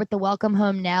before with the Welcome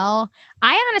Home Nell.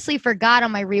 I honestly forgot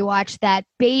on my rewatch that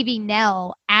baby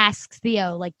Nell asks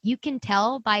Theo, like, you can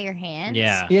tell by your hands.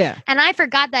 Yeah. Yeah. And I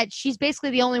forgot that she's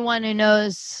basically the only one who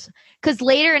knows. Because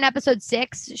later in episode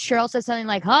 6, Cheryl says something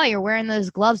like, "Oh, you're wearing those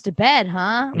gloves to bed,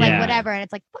 huh?" Like Yeah. whatever, and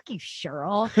it's like, "Fuck you,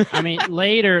 Cheryl." I mean,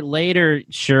 later,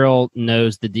 Cheryl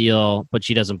knows the deal, but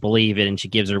she doesn't believe it, and she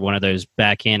gives her one of those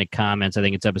backhanded comments. I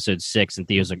think it's episode 6, and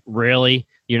Theo's like, "Really?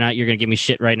 You're gonna give me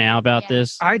shit right now about Yeah.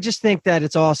 this?" I just think that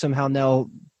it's awesome how Nell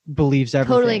believes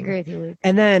everything. Totally agree with you, Luke.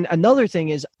 And then another thing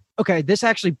is, okay, this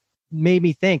actually made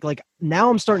me think, like, now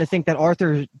I'm starting to think that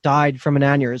Arthur died from an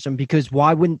aneurysm, because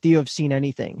why wouldn't Theo have seen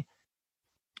anything?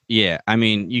 Yeah, I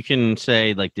mean, you can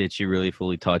say like, did she really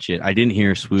fully touch it? I didn't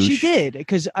hear swoosh. She did,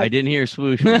 because I didn't hear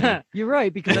swoosh. man. you're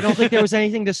right, because I don't think there was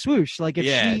anything to swoosh. Like, if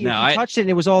Yeah, she no, if he I- touched it and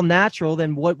it was all natural,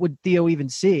 then what would Theo even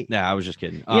see? No, I was just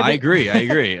kidding. Yeah, I but-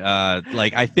 agree.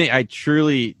 Like, I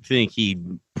truly think he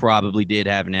probably did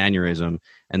have an aneurysm,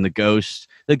 and the ghosts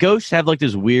have like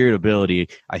this weird ability.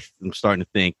 I'm starting to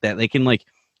think that they can like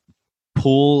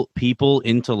pull people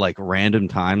into like random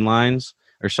timelines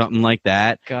or something like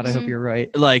that. God, I hope Mhm. you're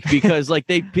right. Like, because like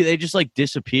they just like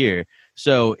disappear.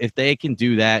 So if they can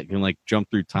do that and like jump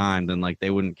through time, then like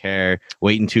they wouldn't care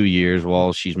waiting 2 years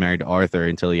while she's married to Arthur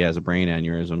until he has a brain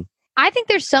aneurysm. I think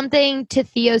there's something to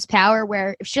Theo's power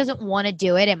where if she doesn't want to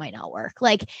do it, it might not work.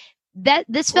 Like that.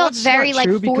 This Well, felt that's very not like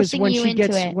true, because forcing when you she into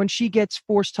gets it. when she gets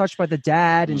force touched by the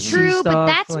dad and sees True, but stuff,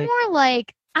 that's like, more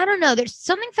like, I don't know. There's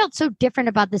something felt so different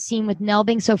about the scene with Nell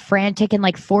being so frantic and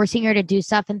like forcing her to do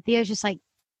stuff, and Theo's just like,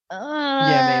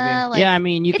 maybe. like, yeah, I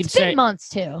mean, you it's could been say months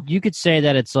too. you could say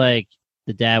that it's like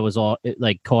the dad was all it,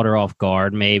 like caught her off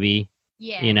guard, maybe.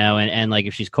 Yeah, You know, and like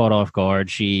if she's caught off guard,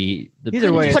 the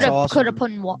Either way, could it's have awesome.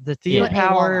 put in the Theo put a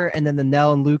power wall. and then the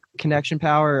Nell and Luke connection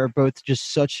power are both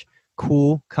just such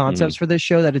cool concepts for this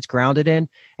show that it's grounded in,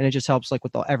 and it just helps like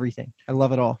with everything. I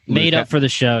love it all. made Luke, up for the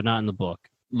show, not in the book.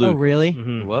 Luke, Oh, really?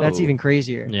 Mhm. whoa. That's even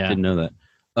crazier. Yeah. Didn't know that.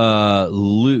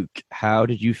 Luke, how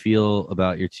did you feel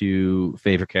about your two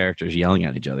favorite characters yelling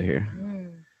at each other here?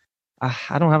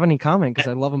 I don't have any comment because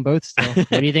I love them both still. What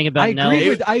do you think about Nell?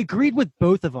 I agreed with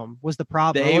both of them. Was the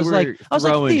problem? They I was like, were Theo,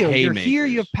 throwing you're here,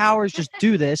 haymakers. you have powers, just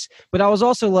do this. But I was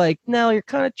also like, no, you're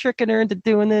kind of tricking her into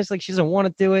doing this. Like, she doesn't want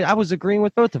to do it. I was agreeing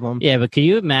with both of them. Yeah, but can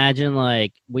you imagine,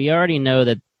 like, we already know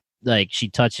that, like, she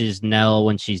touches Nell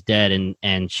when she's dead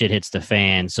and shit hits the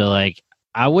fan. So, like,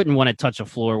 I wouldn't want to touch a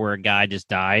floor where a guy just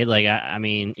died. Like, I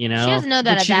mean, you know? She doesn't know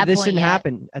that But at that this point didn't yet.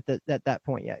 happen at that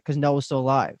point yet because Nell was still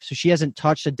alive. So she hasn't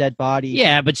touched a dead body.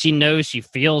 Yeah, but she knows, she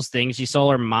feels things. She saw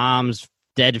her mom's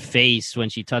dead face when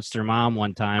she touched her mom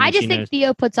one time. I and just she think knows,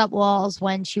 Theo puts up walls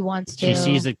when she wants to. she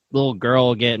sees a little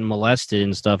girl getting molested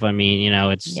and stuff. I mean, you know,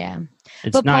 it's Yeah.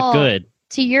 it's But not Paul, good.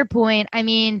 To your point, I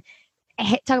mean,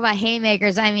 talk about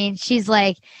haymakers. I mean, she's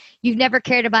like, you've never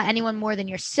cared about anyone more than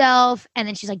yourself. And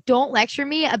then she's like, don't lecture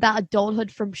me about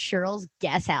adulthood from Cheryl's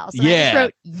guest house. And I just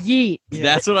wrote yeet.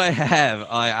 That's what I have.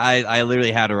 I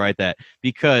literally had to write that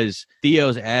because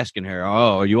Theo's asking her,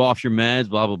 oh, are you off your meds?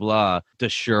 Blah, blah, blah.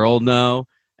 Does Cheryl know?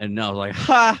 And I was like,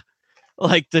 ha,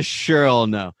 like, does Cheryl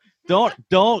know?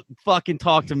 Don't fucking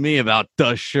talk to me about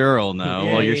does Cheryl know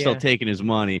while you're still taking his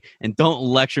money, and don't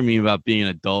lecture me about being an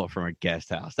adult from a guest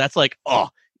house. That's like, oh,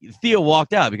 Theo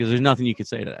walked out because there's nothing you could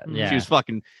say to that. Yeah. She was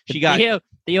fucking. She got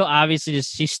Theo obviously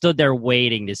she stood there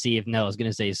waiting to see if Nell was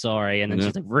gonna say sorry, and then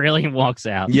she's like really walks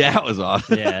out. Yeah, it was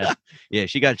awesome. Yeah, yeah,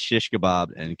 she got shish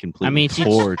kebabbed and completely. I mean,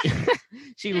 torched.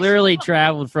 She literally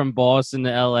traveled from Boston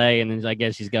to L.A. and then I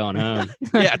guess she's going home.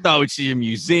 Yeah, I thought we'd see a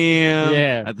museum.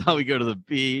 Yeah, I thought we'd go to the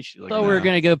beach. Like, thought we were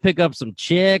gonna go pick up some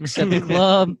chicks at the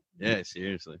club. Yeah,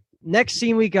 seriously. Next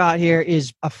scene we got here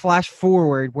is a flash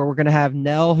forward where we're going to have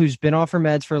Nell, who's been off her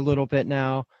meds for a little bit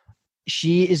now.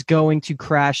 She is going to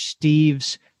crash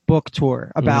Steve's book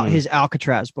tour about his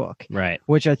Alcatraz book. Right.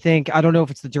 Which I don't know if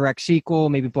it's the direct sequel,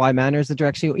 maybe Bly Manor is the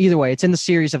direct sequel. Either way, it's in the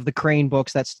series of the Crane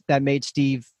books that made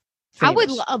Steve famous. I would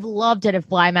have loved it if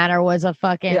Bly Manor was a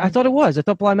fucking... Yeah, I thought it was. I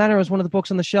thought Bly Manor was one of the books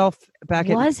on the shelf back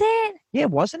in... Was it? Yeah,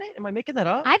 wasn't it? Am I making that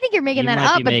up? I think you're making that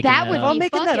up, but that would be I'm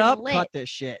making that up. lit. Cut this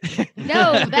shit.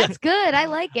 No, that's good. I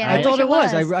like it. I thought it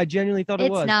was. I genuinely thought it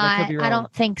was. It's not. I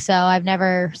don't think so. I've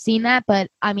never seen that, but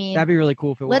I mean, that'd be really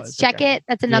cool if it was. Let's check it.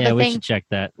 That's another thing. We should check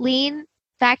that. Lean,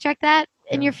 fact check that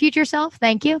in your future self.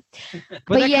 Thank you.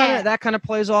 But that kind of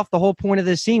plays off the whole point of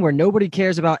this scene where nobody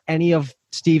cares about any of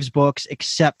Steve's books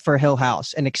except for Hill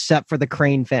House and except for the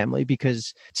Crane family,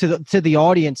 because to the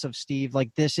audience of Steve,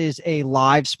 like, this is a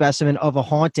live specimen of a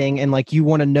haunting, and like, you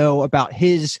want to know about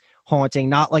his haunting,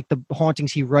 not like the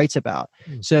hauntings he writes about.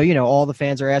 So, all the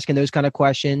fans are asking those kind of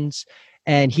questions,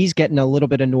 and he's getting a little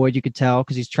bit annoyed, you could tell,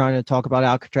 because he's trying to talk about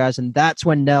Alcatraz, and that's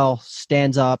when Nell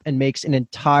stands up and makes an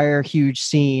entire huge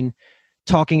scene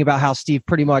talking about how Steve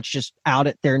pretty much just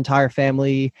outed their entire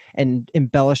family and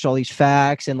embellished all these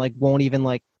facts and like won't even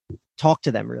like talk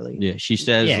to them really. Yeah, she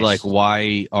says like,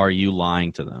 why are you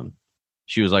lying to them?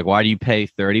 She was like, why do you pay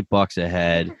 $30 a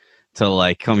head to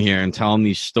like come here and tell them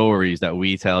these stories that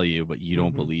we tell you, but you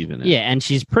don't believe in it? Yeah, and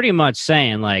she's pretty much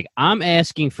saying like, I'm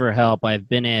asking for help. I've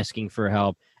been asking for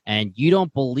help, and you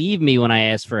don't believe me when I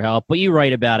ask for help, but you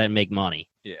write about it and make money.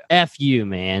 Yeah. F you,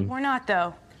 man. We're not,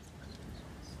 though.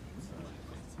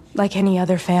 Like any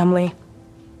other family.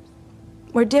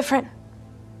 We're different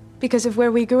because of where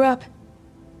we grew up.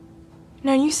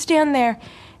 Now you stand there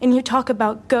and you talk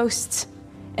about ghosts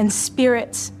and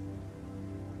spirits.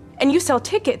 And you sell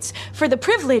tickets for the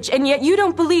privilege, and yet you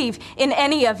don't believe in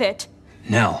any of it.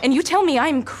 No. And you tell me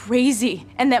I'm crazy,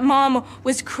 and that Mom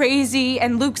was crazy,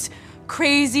 and Luke's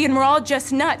crazy, and we're all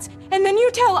just nuts. And then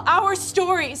you tell our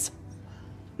stories.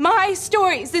 My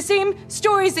stories. The same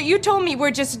stories that you told me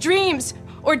were just dreams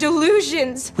or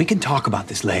delusions. We can talk about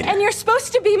this later. And you're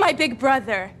supposed to be my big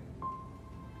brother.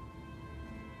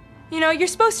 You're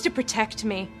supposed to protect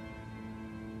me.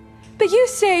 But you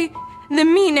say the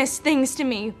meanest things to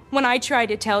me when I try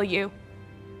to tell you.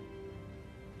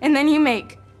 And then you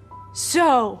make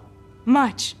so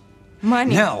much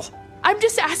money. Nell. I'm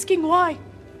just asking why.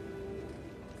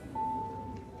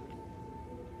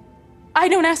 I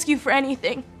don't ask you for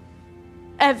anything.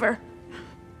 Ever.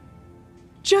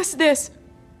 Just this.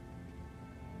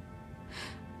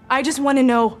 I just want to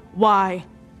know why.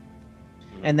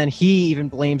 And then he even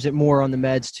blames it more on the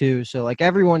meds too. So like,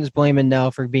 everyone is blaming Nell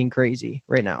for being crazy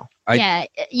right now.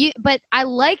 But I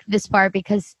like this part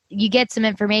because you get some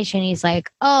information. He's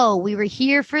like, oh, we were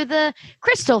here for the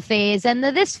crystal phase and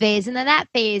the this phase and then that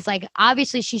phase. Like,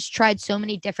 obviously she's tried so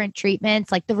many different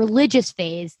treatments, like the religious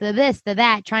phase, the this, the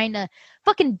that, trying to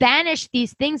fucking banish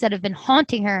these things that have been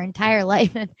haunting her entire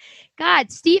life. And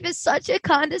God, Steve is such a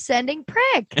condescending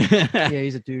prick. Yeah,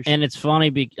 he's a douche. And it's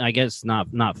funny, I guess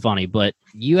not funny, but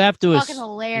you have to... Fucking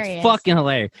hilarious. It's fucking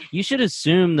hilarious. You should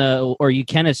assume, though, or you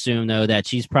can assume, though, that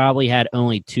she's probably had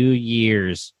only 2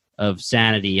 years of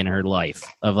sanity in her life,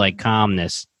 of like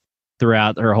calmness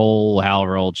throughout her whole,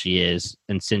 however old she is,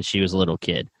 and since she was a little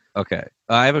kid. Okay,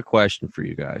 I have a question for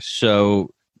you guys.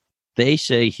 So they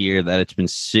say here that it's been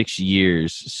 6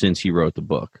 years since he wrote the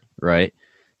book, right?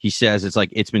 He says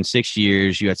it's been 6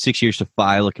 years. You had 6 years to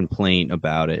file a complaint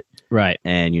about it. Right.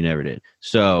 And you never did.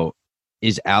 So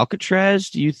is Alcatraz,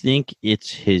 do you think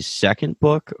it's his second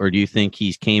book, or do you think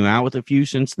he's came out with a few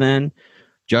since then?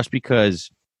 Just because,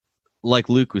 like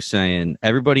Luke was saying,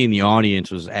 everybody in the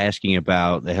audience was asking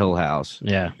about the Hill House.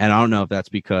 Yeah. And I don't know if that's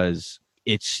because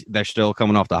they're still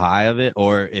coming off the high of it,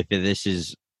 or if this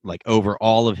is like over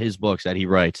all of his books that he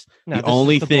writes. No, The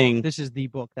only book. thing, This is the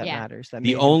book that matters. That the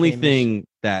made him only famous. thing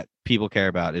that people care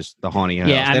about is the Haunting Hill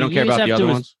Yeah, House. They don't care about the other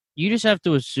ones. You just have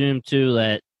to assume too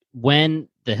that when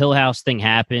the Hill House thing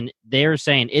happened, they're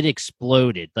saying it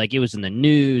exploded. Like it was in the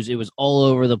news, it was all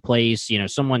over the place. You know,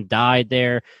 someone died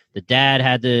there. The dad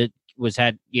there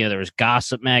was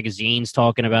gossip magazines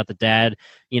talking about the dad.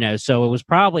 You know, so it was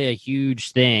probably a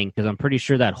huge thing because I'm pretty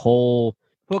sure that whole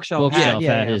bookshelf had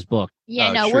yeah. his book. Yeah,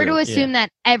 Oh, no, we're to true. assume that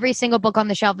every single book on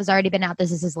the shelf has already been out.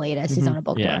 This is his latest. He's on a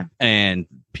book tour. And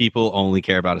people only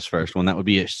care about his first one. That would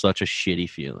be such a shitty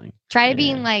feeling. Try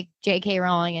being like J.K.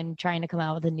 Rowling and trying to come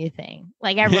out with a new thing.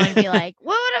 Like everyone would be like,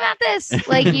 "What about this?"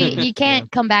 Like you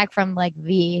can't come back from like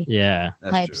the That's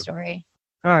hype true. story.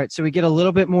 All right, so we get a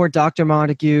little bit more Dr.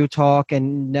 Montague talk,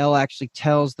 and Nell actually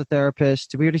tells the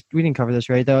therapist. We didn't cover this,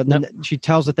 right? Though Nope. She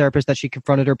tells the therapist that she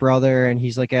confronted her brother, and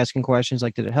he's like asking questions,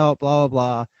 like, "Did it help?" Blah blah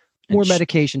blah. More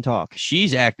medication talk.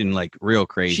 She's acting like real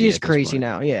crazy. She is at this crazy point.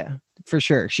 now, yeah, for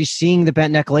sure. She's seeing the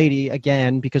bent neck lady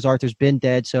again because Arthur's been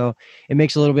dead, so it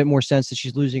makes a little bit more sense that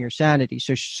she's losing her sanity.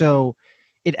 So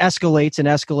it escalates and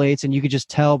escalates, and you could just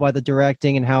tell by the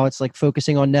directing and how it's like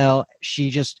focusing on Nell. She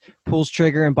just pulls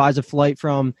trigger and buys a flight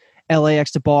from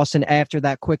LAX to Boston after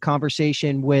that quick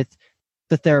conversation with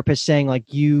the therapist saying,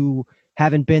 like, you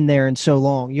haven't been there in so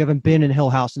long. You haven't been in Hill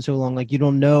House in so long. Like, you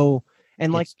don't know.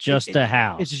 And like, it's just a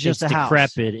house. It's just a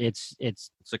decrepit. house.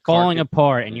 It's a falling carcass.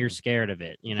 apart, and you're scared of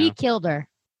it. You know, He killed her.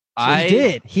 He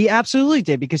did. He absolutely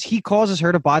did because he causes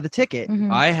her to buy the ticket.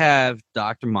 Mhm. I have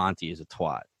Dr. Monty as a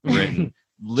twat written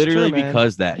literally true, man.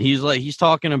 because that he's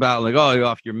talking about like, oh, you're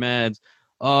off your meds.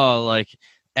 Oh, like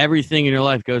everything in your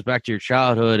life goes back to your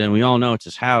childhood, and we all know it's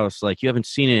his house. Like you haven't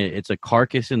seen it. It's a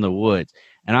carcass in the woods.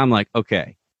 And I'm like,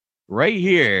 okay, right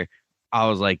here. I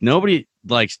was like, nobody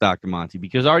likes Dr. Monty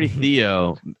because already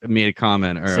Theo made a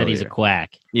comment earlier. said he's a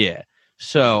quack. Yeah.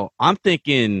 So I'm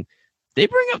thinking they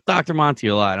bring up Dr. Monty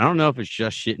a lot. I don't know if it's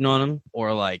just shitting on him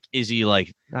or like, is he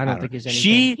like, I don't think he's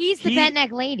anything. He's the bent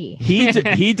neck lady.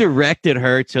 he directed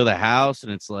her to the house,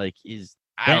 and it's like,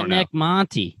 I don't know. Neck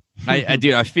Monty.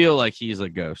 I feel like he's a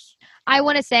ghost. I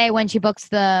want to say when she books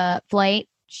the flight,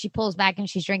 she pulls back and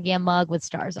she's drinking a mug with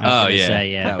stars on it. Oh yeah,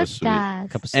 yeah. that was sweet. Stars.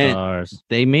 Couple And- stars.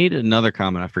 They made another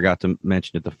comment. I forgot to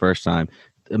mention it the first time.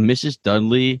 Mrs.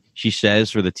 Dudley, she says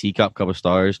for the teacup cup of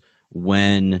stars,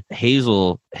 when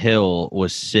Hazel Hill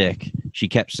was sick, she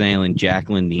kept saying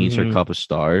Jacqueline needs her Mhm. cup of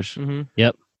stars.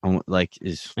 Yep.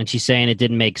 Is And she's saying it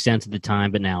didn't make sense at the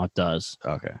time, but now it does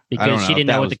okay. I don't because she know didn't if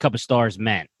know that what was- the cup of stars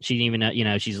meant. She didn't even know. You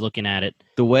know, she's looking at it.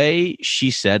 the way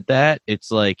she said that.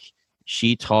 It's like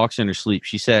she talks in her sleep.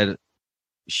 She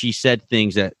said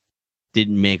things that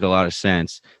didn't make a lot of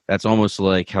sense. That's almost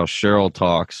like how Cheryl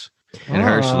talks in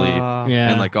her sleep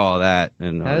Yeah. and like all that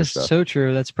and That other is stuff. so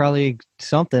true. That's probably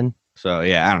something. So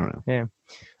yeah, I don't know.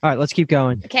 All right, let's keep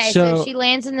going. Okay, so she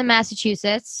lands in the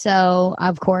Massachusetts. So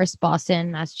of course,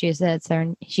 Boston, Massachusetts.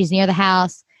 She's near the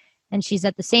house, and she's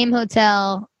at the same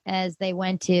hotel as they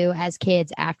went to as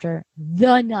kids after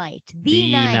the night.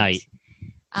 The night.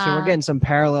 So we're getting some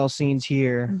parallel scenes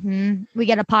here. We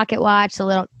get a pocket watch, a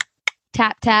little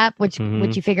tap tap, which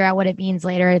Mhm. you figure out what it means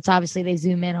later. It's obviously they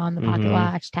zoom in on the pocket Mhm.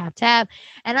 watch, tap tap,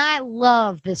 and I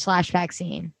love this flashback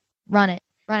scene. Run it,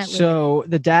 Luke. So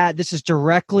the dad, this is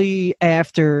directly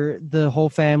after the whole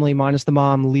family minus the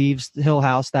mom leaves the Hill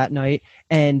House that night,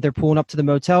 and they're pulling up to the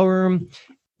motel room.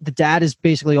 The dad is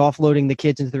basically offloading the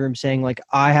kids into the room saying like,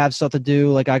 I have stuff to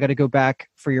do. Like I got to go back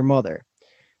for your mother.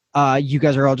 You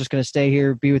guys are all just going to stay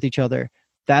here, be with each other.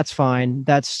 That's fine.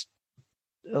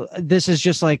 This is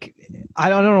just like, I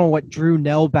don't know what drew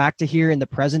Nell back to here in the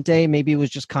present day. Maybe it was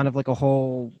just kind of like a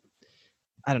whole,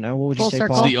 I don't know. What would you Full say,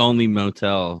 circle. Paul? It's the only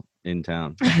motel in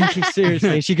town.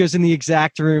 Seriously, she goes in the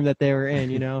exact room that they were in,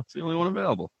 you know? It's the only one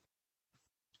available.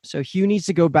 So Hugh needs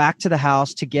to go back to the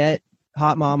house to get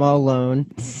Hot Mama alone.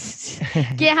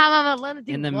 Get how Mama alone to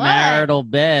do in the what? marital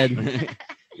bed.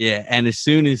 Yeah, and as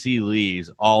soon as he leaves,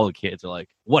 all the kids are like,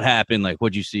 "What happened? Like,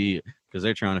 what'd you see?" Because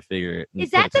they're trying to figure it. and Is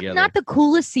put it that together. not the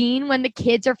coolest scene when the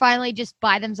kids are finally just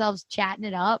by themselves chatting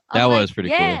it up? That was pretty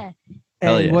cool. yeah.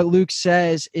 Hell And yeah. what Luke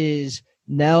says is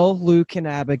Nell, Luke, and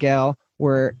Abigail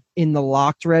were in the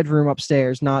locked red room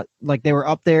upstairs, not like they were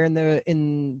up there in the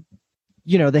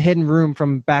hidden room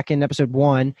from back in episode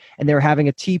 1, and they were having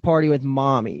a tea party with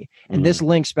Mommy. And this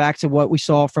links back to what we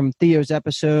saw from Theo's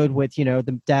episode with,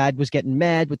 the dad was getting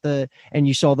mad and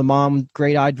you saw the mom,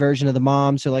 great-eyed version of the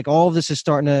mom. So like all of this is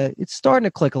starting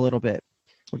to click a little bit.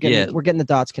 We're getting the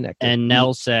dots connected. And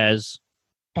Nell says,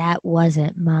 That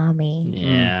wasn't Mommy.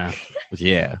 yeah.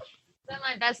 Yeah, Is that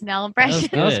my best Nell impression?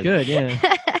 That was good, yeah.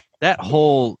 that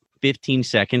whole 15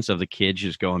 seconds of the kids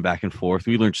just going back and forth.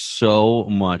 We learned so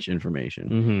much information.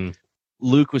 Mm-hmm.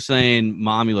 Luke was saying,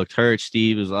 Mommy looked hurt.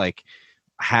 Steve was like,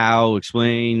 how?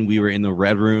 Explain. We were in the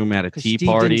red room at a tea Steve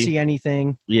party. didn't see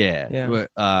anything. Yeah. Yeah. We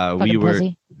Fucking were.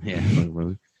 pussy.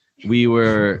 Yeah. We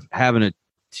were having a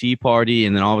tea party,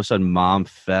 and then all of a sudden, Mom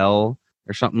fell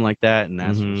or something like that, and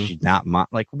that's she's not mom.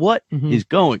 Like, what is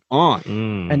going on?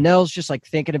 And Nell's just like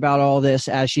thinking about all this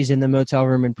as she's in the motel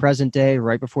room in present day,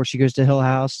 right before she goes to Hill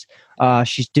House.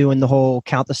 She's doing the whole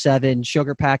count the 7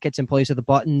 sugar packets in place of the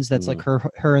buttons. That's like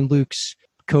her and Luke's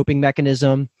coping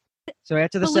mechanism. So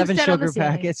after the But Luke's 7 dead on the sugar ceiling.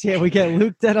 packets, we get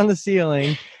Luke dead on the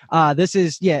ceiling. This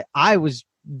is, I was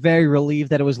very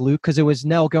relieved that it was Luke because it was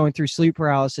Nell going through sleep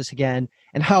paralysis again.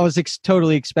 And I was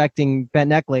totally expecting Bent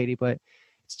Neck Lady, but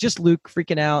it's just Luke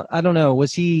freaking out. I don't know.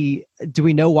 Do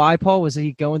we know why, Paul? Was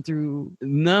he going through?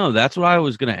 No, that's what I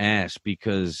was going to ask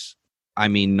because, I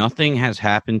mean, nothing has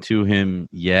happened to him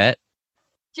yet.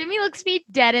 Jimmy looks me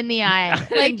dead in the eye.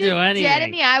 didn't Like, do just dead anything.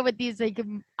 in the eye with these, like,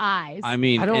 eyes. I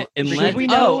mean, I don't- unless should we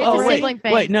know? It's a wait, sibling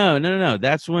thing. wait, no.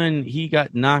 That's when he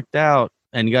got knocked out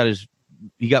and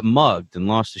he got mugged and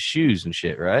lost his shoes and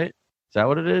shit, right? Is that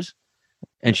what it is?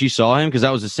 And she saw him because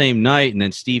that was the same night. And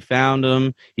then Steve found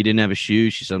him. He didn't have his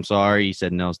shoes. She said, "I'm sorry." He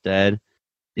said, "Nell's dead."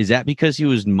 Is that because he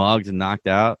was mugged and knocked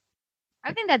out?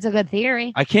 I think that's a good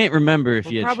theory. I can't remember if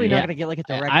We're he had probably shoes. not going to get like a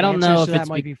direct I don't answer, know so if that it's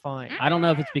might be fine. I don't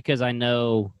know if it's because I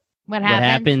know What what happened?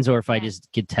 happens or if I Yeah. just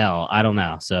could tell. I don't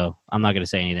know. So I'm not going to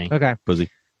say anything. Okay. Pussy.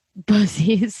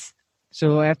 Pussies.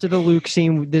 So after the Luke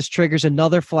scene, this triggers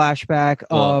another flashback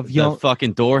of the young,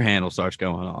 fucking door handle starts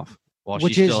going off while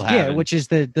which she's is still having. which is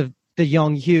the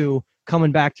young Hugh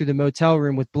coming back through the motel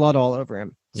room with blood all over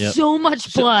him. Yep. So much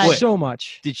So- blood. wait. So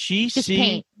much. Did she Just see?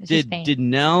 paint. It's just Did paint. did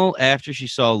Nell after she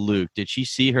saw Luke? Did she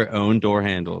see her own door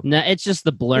handle? No, it's just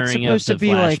the It's blurring of supposed the to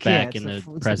be like flashback it's in the it's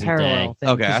present parallel thing,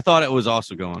 Okay, 'cause- I thought it was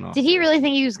also going off. Did he really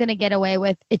think he was going to get away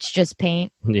with it's just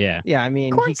paint? day. Yeah. Yeah, I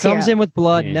mean, Corn he comes in with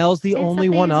blood. Yeah. Nell's the Says only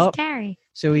something one just up. Carry.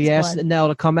 So he It's asks blood. Nell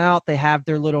to come out. They have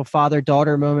their little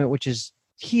father-daughter moment, which is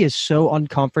he is so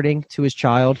uncomforting to his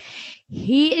child.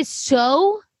 He is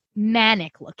so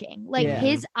manic looking. Like Yeah.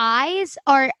 his eyes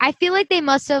are, I feel like they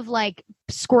must have like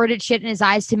squirted shit in his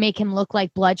eyes to make him look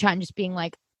like Bloodshot and just being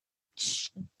like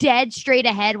dead straight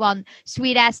ahead while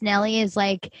sweet ass Nellie is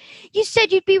like, you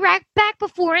said you'd be back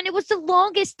before and it was the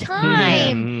longest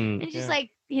time. Mhm. And just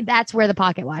like, that's where the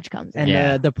pocket watch comes in. And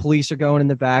Yeah. the police are going in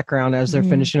the background as they're Mhm.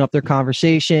 finishing up their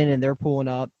conversation, and they're pulling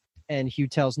up. And Hugh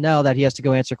tells Nell that he has to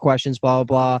go answer questions, blah,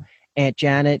 blah, blah. Aunt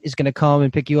Janet is going to come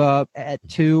and pick you up at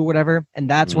 2, whatever. And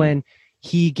that's Mhm. when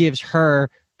he gives her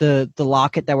the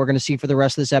locket that we're going to see for the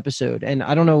rest of this episode. And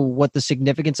I don't know what the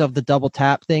significance of the double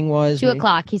tap thing was.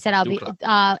 2:00. He said, 2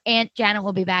 Aunt Janet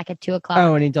will be back at 2:00.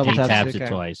 Oh, and he double He taps, taps it. it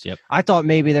Okay. twice. Yep. I thought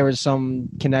maybe there was some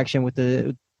connection with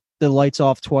the lights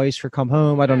off twice for come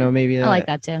home. I don't know. Maybe I like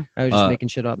that too. I was just making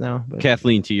shit up now. But.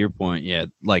 Kathleen, to your point, yeah,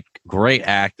 like great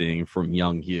acting from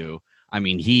young Hugh. I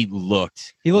mean, he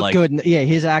looked like good. Yeah,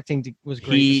 his acting was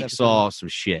great. he this episode. saw some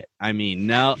shit. I mean,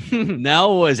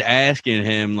 Nell was asking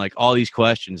him like all these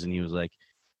questions, and he was like,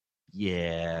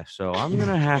 "Yeah, so I'm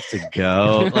gonna have to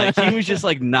go." Like he was just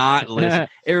like not listening.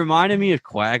 It reminded me of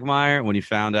Quagmire when he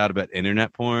found out about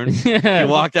internet porn. He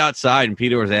walked outside, and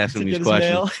Peter was asking him these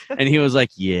questions, and he was like,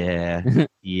 "Yeah,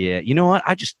 yeah. You know what?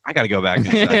 I got to go back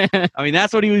inside." I mean,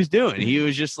 that's what he was doing. He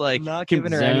was just like Not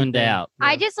giving her zoned anything. out.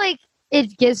 I just like,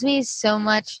 it gives me so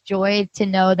much joy to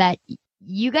know that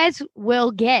you guys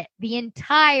will get the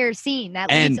entire scene that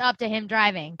leads And- up to him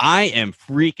driving. I am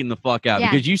freaking the fuck out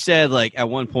Yeah. because you said like at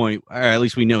one point, or at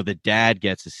least we know the dad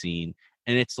gets a scene,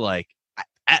 and it's like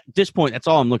at this point, that's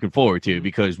all I'm looking forward to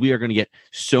because we are going to get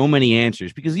so many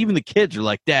answers. Because even the kids are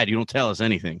like, "Dad, you don't tell us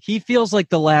anything." He feels like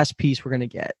the last piece we're gonna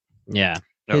get. Yeah.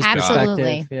 His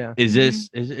Absolutely. perspective, yeah. Is this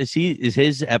is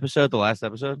his episode the last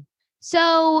episode?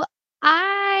 So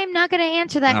I'm not going to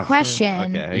answer that Oh,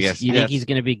 question. Okay, I guess You think he's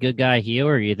going to be good guy Hugh,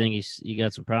 or you think you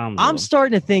got some problems? I'm with him?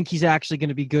 starting to think he's actually going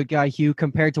to be good guy Hugh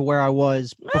compared to where I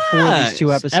was before these 2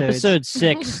 Nice. episodes. Episode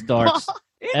 6 starts.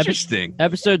 interesting.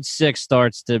 Episode 6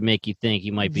 starts to make you think he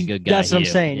might be good guy. That's what I'm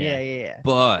Hugh. saying. Yeah.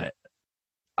 But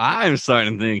I'm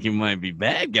starting to think he might be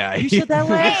bad guy. You said that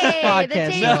last Hey, the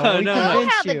podcast. table. No, we no, Know no.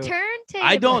 how convinced the you. turntable.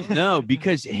 I don't know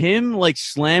because him like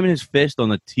slamming his fist on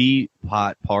the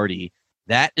teapot party,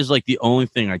 that is like the only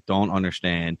thing I don't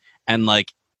understand. And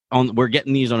like we're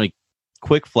getting these on a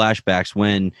quick flashbacks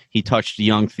when he touched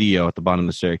young Theo at the bottom of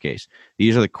the staircase.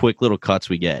 These are the quick little cuts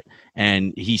we get.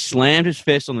 And he slammed his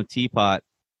fist on the teapot,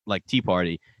 like tea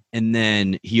party, And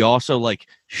then he also like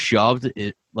shoved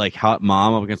it like Hot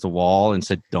Mom up against the wall and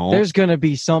said, "Don't." There's gonna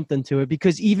be something to it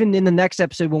because even in the next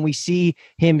episode, when we see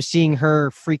him seeing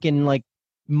her freaking like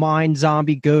mind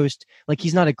zombie ghost, like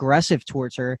he's not aggressive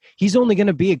towards her. He's only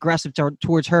gonna be aggressive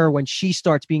towards her when she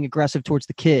starts being aggressive towards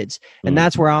the kids, and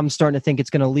that's where I'm starting to think it's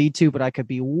gonna lead to. But I could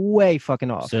be way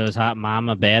fucking off. So is Hot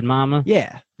Mama bad mama?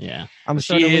 Yeah, I'm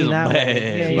starting to lean that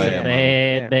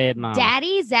way. Bad mama.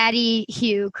 Daddy Zaddy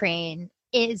Hugh Crane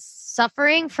is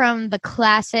suffering from the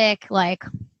classic, like,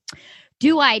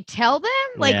 do I tell them?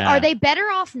 Like, are they better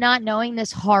off not knowing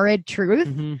this horrid truth?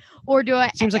 Mm-hmm. Or do I?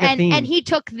 Seems like a theme. And he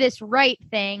took this right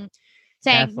thing,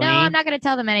 saying, no, I'm not going to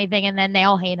tell them anything. And then they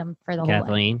all hate him for the whole way.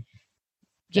 Kathleen,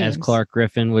 James. as Clark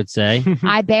Griffin would say.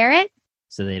 I bear it.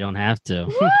 So they don't have to.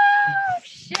 Woo!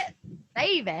 Shit,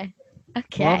 baby.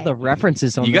 Okay. Love the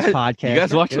references on this podcast. You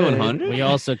guys watch the 100? We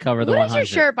also cover the What 100.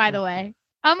 is your shirt, by the way?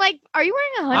 I'm like, are you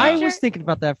wearing a 100 I shirt? was thinking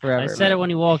about that forever. I said it when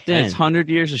you walked in. It's 100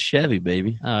 years of Chevy,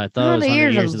 baby. I thought it was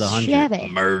 100 years of the 100. Chevy.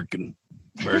 American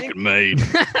made.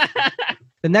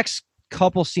 The next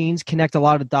couple scenes connect a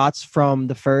lot of dots from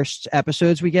the first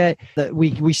episodes we get.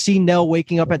 We see Nell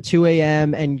waking up at 2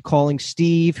 a.m. and calling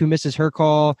Steve, who misses her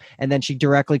call, and then she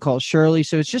directly calls Shirley.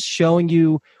 So it's just showing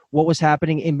you what was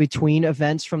happening in between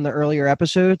events from the earlier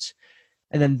episodes.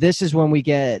 And then this is when we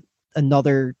get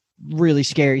another really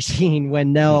scary scene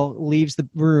when Nell leaves the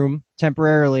room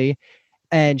temporarily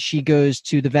and she goes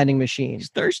to the vending machine. He's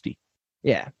thirsty.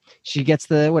 Yeah. She gets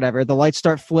the lights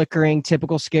start flickering,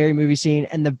 typical scary movie scene,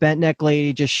 and the bent neck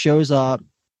lady just shows up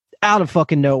out of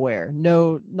fucking nowhere.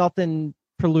 Nothing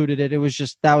preluded it. It was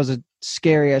just, that was a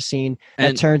scary ass scene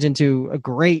that turns into a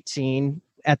great scene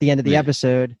at the end of the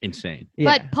episode. Insane.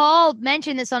 Yeah. But Paul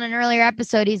mentioned this on an earlier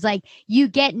episode. He's like, you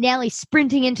get Nellie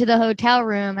sprinting into the hotel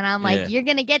room. And I'm like, you're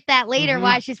going to get that later,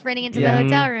 why she's sprinting into the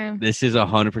hotel room. This is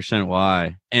 100%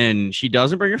 why. And she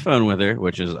doesn't bring her phone with her,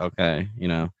 which is okay. You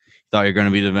know, thought you're going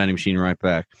to be the vending machine right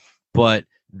back. But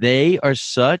they are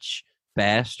such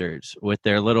bastards with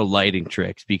their little lighting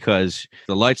tricks because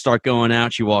the lights start going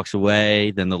out. She walks away.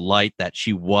 Then the light that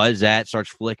she was at starts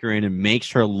flickering and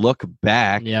makes her look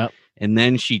back. Yep. And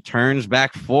then she turns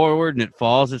back forward and it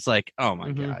falls. It's like, oh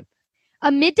my God.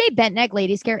 A midday bent neck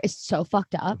lady scare is so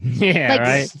fucked up. Yeah, like,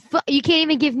 right. You can't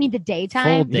even give me the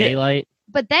daytime. Full daylight.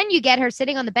 But then you get her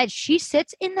sitting on the bed. She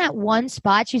sits in that one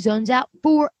spot. She zones out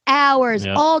for hours,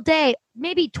 all day,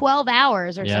 maybe 12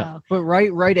 hours or so. But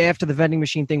right after the vending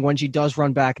machine thing, when she does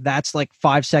run back, that's like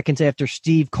 5 seconds after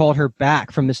Steve called her back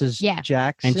from Mrs.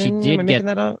 Jackson. And she did Am I making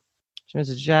that up?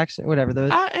 Mrs. Jackson, whatever.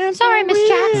 I'm sorry, Miss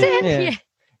Jackson. Yeah.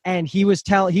 And he was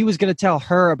going to tell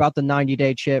her about the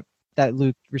 90-day chip that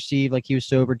Luke received, like he was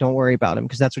sober. Don't worry about him,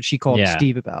 because that's what she called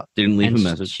Steve about. Didn't leave a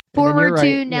message. Forward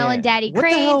to Nell and Daddy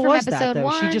Crane from episode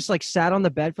 1. She just like sat on the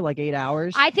bed for like 8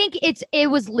 hours. I think it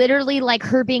was literally like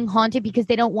her being haunted because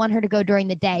they don't want her to go during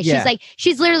the day.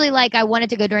 She's literally like, I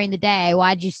wanted to go during the day.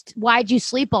 Why'd you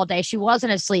sleep all day? She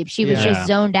wasn't asleep. She was just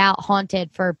zoned out, haunted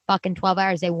for fucking 12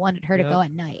 hours. They wanted her to go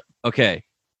at night. Okay.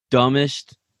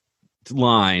 Dumbest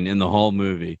line in the whole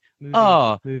movie.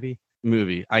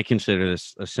 Movie. I consider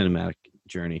this a cinematic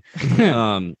journey.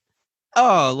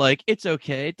 Like, it's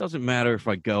okay. It doesn't matter if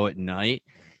I go at night.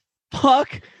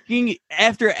 After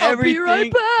everything, be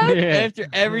right back. After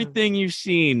everything you've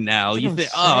seen now, you think,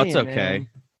 it's okay. Man.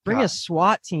 Bring a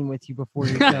SWAT team with you before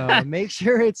you go. Make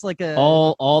sure it's like a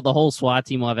all the whole SWAT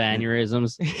team will have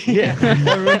aneurysms.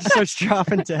 Everyone starts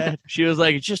dropping dead. She was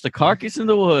like, it's just a carcass in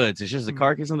the woods. It's just a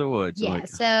carcass in the woods. Yeah. Like,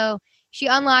 so she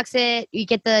unlocks it. You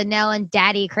get the Nell and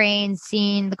Daddy Crane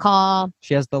scene, the call.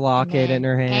 She has the locket in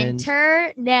her hand.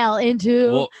 Enter Nell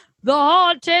into the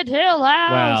haunted Hill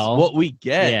House. Well, what we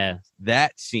get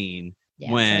that scene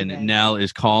when Nell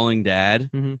is calling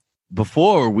Dad. Mm-hmm.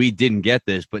 Before we didn't get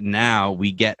this, but now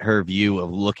we get her view of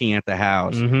looking at the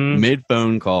house mid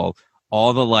phone call.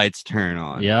 All the lights turn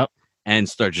on. Yep.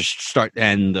 And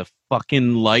and the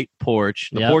fucking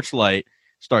porch light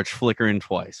starts flickering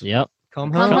twice. Yep.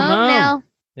 Come home, Nell.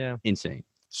 Yeah. Insane.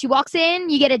 She walks in,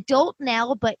 you get adult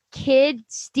Nell, but kid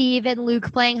Steve and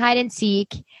Luke playing hide and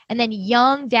seek, and then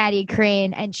young Daddy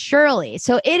Crane and Shirley.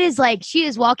 So it is like she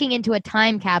is walking into a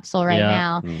time capsule right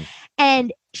now.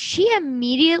 And she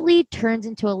immediately turns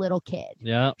into a little kid.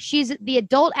 Yeah. She's the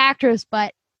adult actress,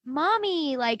 but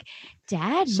mommy, like,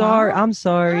 Dad, sorry, Mom, I'm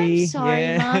sorry.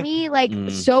 Mommy. Like,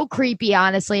 so creepy,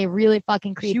 honestly. Really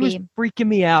fucking creepy. She was freaking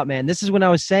me out, man. This is when I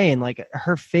was saying, like,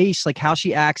 her face, like, how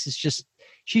she acts is just,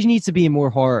 she needs to be in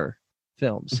more horror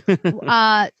films.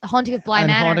 Haunting of Bly And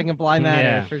Manor. Haunting of Bly Manor,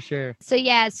 Yeah. for sure. So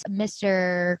yes,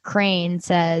 Mr. Crane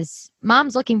says,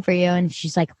 "Mom's looking for you," and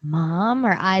she's like, "Mom?"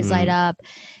 Her eyes light up.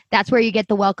 That's where you get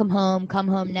the welcome home, come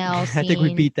home Nell scene. I think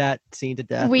we beat that scene to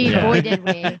death. Boy, did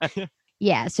we.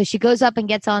 Yeah. So she goes up and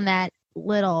gets on that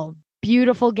little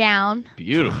beautiful gown,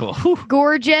 Beautiful.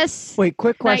 gorgeous. Wait,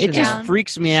 quick question. It just Down.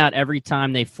 freaks me out every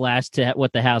time they flash to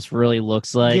what the house really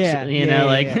looks like. Yeah, you know,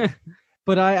 like yeah.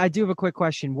 But I do have a quick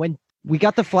question. When we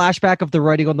got the flashback of the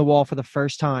writing on the wall for the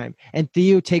first time, and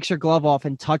Theo takes her glove off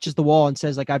and touches the wall and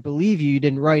says, like, "I believe you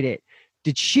didn't write it."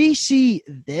 Did she see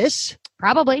this?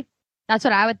 Probably. That's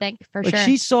what I would think for Like sure.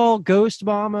 she saw Ghost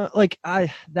Mama. Like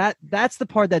that's the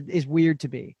part that is weird to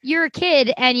me. You're a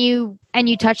kid and you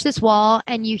touch this wall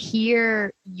and you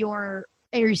hear or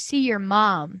you see your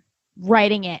mom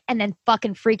writing it and then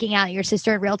fucking freaking out your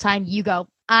sister in real time. You go,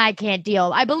 I can't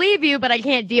deal. I believe you, but I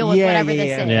can't deal with whatever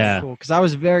this is. Yeah. Cool. Because I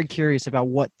was very curious about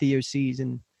what Theo sees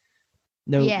and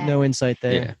no insight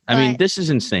there. Yeah. I mean, But- this is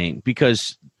insane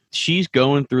because she's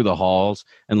going through the halls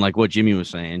and like what Jimmy was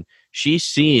saying, she's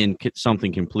seeing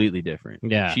something completely different.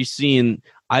 Yeah. She's seeing,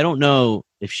 I don't know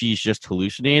if she's just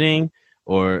hallucinating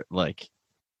or like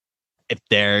if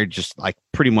they're just like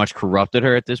pretty much corrupted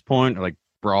her at this point or like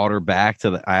brought her back to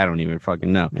the, I don't even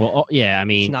fucking know. well, yeah. I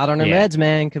mean, She's not on her yeah. meds,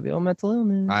 man. Could be all mental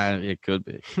illness. It could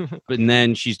be. But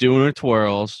then she's doing her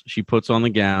twirls. She puts on the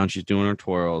gown. She's doing her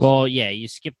twirls. Well, yeah. You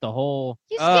skip the whole.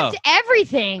 You Oh. skipped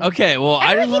everything. Okay, well,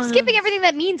 I Everyone didn't keeps wanna- skipping everything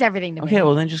that means everything to me. Okay,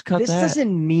 well then just cut This that.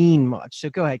 doesn't mean much.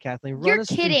 So go ahead, Kathleen. Run You're us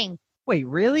through- kidding. Wait,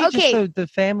 really? Okay. Just the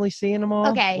family seeing them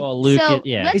all? Okay. Well, Luke, so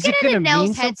yeah. let's Is it get into gonna mean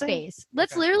Nell's something? headspace.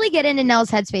 Let's Okay. literally get into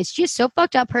Nell's headspace. She's so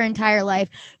fucked up her entire life.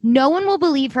 No one will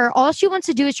believe her. All she wants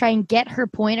to do is try and get her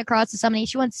point across to somebody.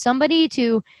 She wants somebody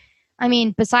to, I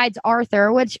mean, besides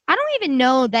Arthur, which I don't even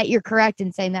know that you're correct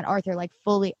in saying that Arthur like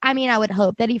fully, I mean, I would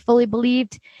hope that he fully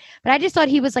believed, but I just thought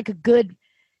he was like a good,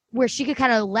 where she could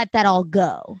kind of let that all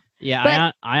go. Yeah,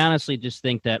 But- I honestly just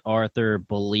think that Arthur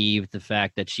believed the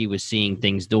fact that she was seeing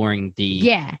things during the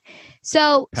Yeah.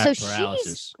 So she's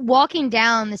paralysis. walking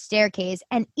down the staircase,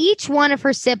 and each one of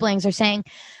her siblings are saying,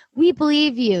 "We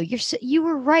believe you. You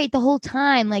were right the whole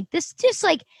time." Like this, just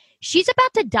like she's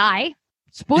about to die.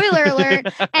 Spoiler alert!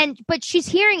 But she's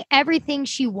hearing everything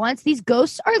she wants. These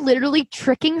ghosts are literally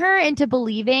tricking her into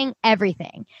believing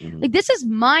everything. Mhm. Like this is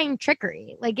mind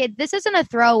trickery. Like this isn't a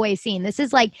throwaway scene. This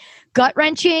is like gut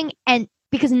wrenching, and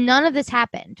because none of this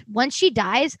happened. Once she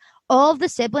dies, all of the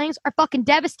siblings are fucking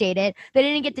devastated. They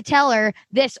didn't get to tell her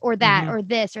this or that or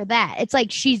this or that. It's like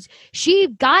she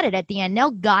got it at the end.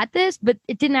 Nell got this, but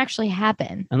it didn't actually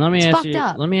happen. And let me It's ask fucked you.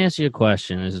 up. Let me ask you a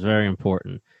question. This is very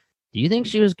important. Do you think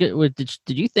she was good?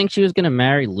 Did you think she was going to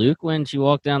marry Luke when she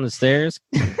walked down the stairs?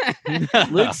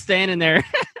 Luke's standing there.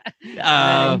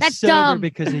 I'm That's sober dumb.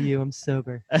 because of you. I'm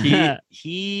sober.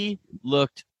 he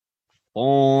looked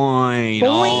fine,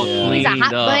 all Boing. He's a cleaned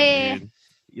hot up, boy. dude.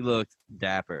 He looked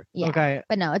dapper. Yeah. Okay.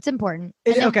 But no, it's important.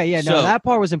 And then- Okay, yeah, no, So- that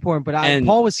part was important, but and-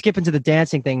 Paul was skipping to the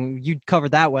dancing thing. You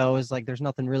covered that well. It was like there's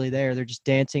nothing really there. They're just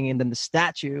dancing, and then the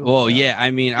statue. Well, yeah,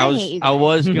 I mean, I hate you I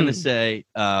was guys. gonna say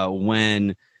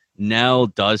when Nell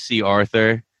does see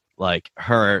Arthur, like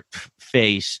her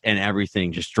face and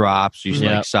everything just drops. She's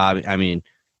Yep. like sobbing. I mean,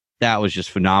 that was just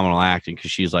phenomenal acting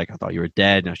because she's like, I thought you were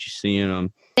dead. Now she's seeing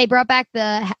him. They brought back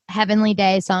the Heavenly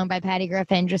Day song by Patty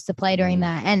Griffin just to play during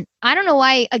that. And I don't know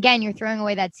why, again, you're throwing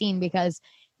away that scene because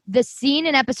the scene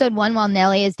in episode 1 while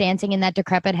Nellie is dancing in that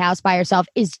decrepit house by herself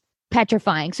is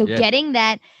petrifying. So Yeah. getting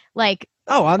that, like,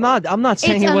 Oh, I'm not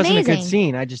saying It's it wasn't a good amazing.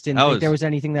 scene. I just didn't That think was- there was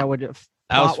anything that would That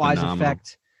was plot wise phenomenal.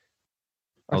 affect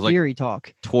I our was like, theory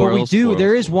talk. Twirls, but we do. twirls,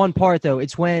 There is twirls. one part though.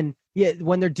 It's when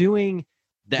they're doing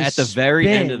At the very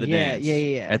spin. end of the dance.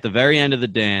 Yeah. At the very end of the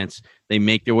dance, they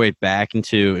make their way back in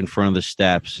front of the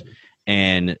steps,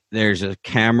 and there's a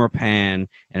camera pan,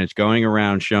 and it's going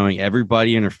around showing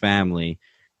everybody in her family,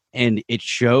 and it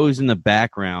shows in the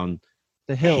background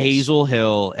The hills. Hazel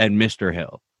Hill and Mr.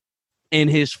 Hill in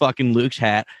his fucking Luke's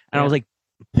hat, and I Yeah. was like,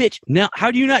 "Bitch, now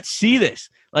how do you not see this?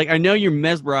 Like, I know you're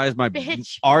mesmerized by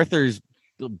Bitch. Arthur's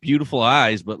beautiful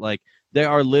eyes, but like, there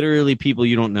are literally people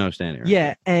you don't know standing. Right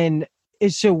Yeah, and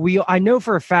I know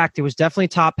for a fact it was definitely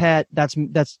Top Hat. That's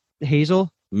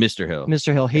Hazel, Mr. Hill.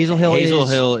 Mr. Hill. Hazel Hill. Hazel is,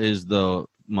 Hill is the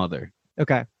mother.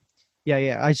 Okay.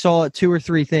 Yeah. I saw 2 or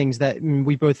 3 things that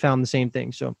we both found the same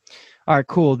thing. So, all right,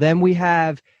 cool. Then we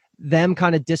have them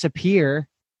kind of disappear,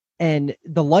 and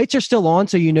the lights are still on,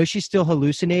 so you know she's still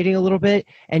hallucinating a little bit.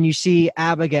 And you see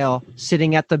Abigail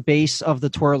sitting at the base of the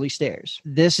twirly stairs.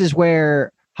 This is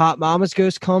where Hot Mama's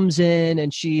ghost comes in,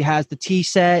 and she has the tea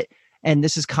set. And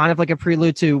this is kind of like a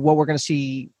prelude to what we're going to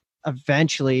see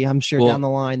eventually, I'm sure, Well, down the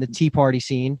line, the tea party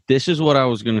scene. This is what I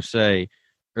was going to say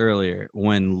earlier.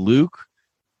 When Luke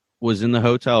was in the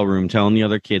hotel room telling the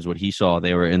other kids what he saw,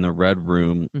 they were in the red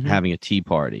room having a tea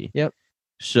party. Yep.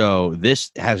 So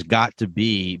this has got to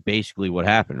be basically what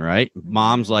happened, right?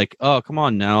 Mom's like, oh, come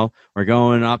on, Nell. We're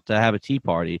going up to have a tea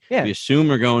party. Yeah. We assume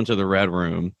we're going to the red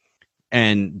room.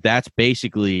 And that's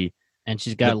basically... And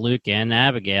she's got Luke and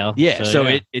Abigail. Yeah,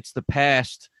 so it's the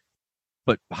past,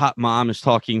 but Hot Mom is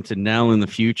talking to Nell in the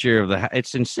future.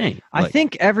 It's insane. I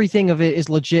think everything of it is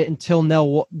legit until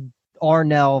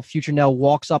future Nell,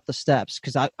 walks up the steps,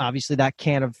 because obviously that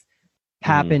can't have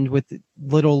happened with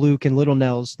little Luke and little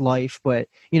Nell's life. But,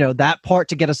 that part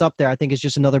to get us up there, I think, is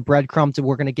just another breadcrumb to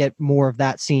we're going to get more of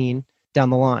that scene down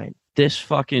the line. This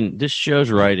show's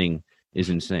writing is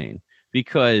insane,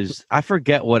 because I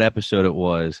forget what episode it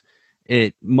was.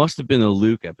 It must have been the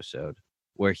Luke episode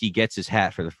where he gets his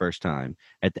hat for the first time.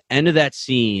 At the end of that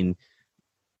scene,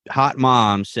 Hot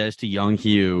Mom says to young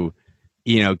Hugh,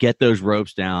 get those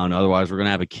ropes down. Otherwise, we're going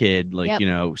to have a kid,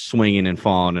 swinging and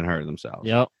falling and hurting themselves.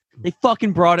 Yep. They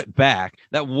fucking brought it back.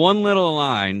 That one little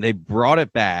line, they brought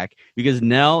it back because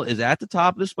Nell is at the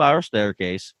top of the spiral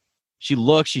staircase. She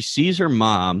sees her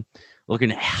mom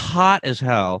looking hot as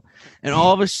hell. And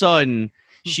all of a sudden,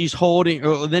 she's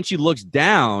then she looks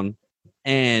down,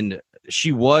 and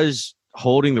she was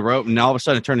holding the rope, and all of a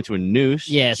sudden it turned into a noose.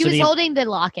 Yeah, she was holding the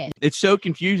locket. It's so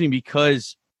confusing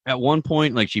because at one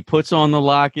point, she puts on the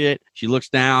locket, she looks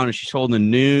down, and she's holding the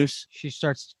noose. She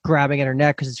starts grabbing at her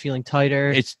neck because it's feeling tighter.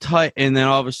 It's tight, and then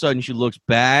all of a sudden she looks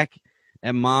back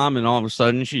at Mom, and all of a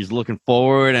sudden she's looking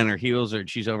forward, and her heels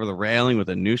she's over the railing with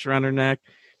a noose around her neck.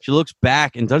 She looks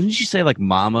back, and doesn't she say,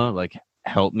 Mama,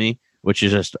 help me? Which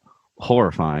is just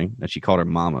horrifying that she called her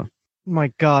Mama.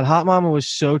 My God, Hot Mama was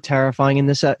so terrifying in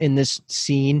this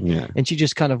scene. Yeah. And she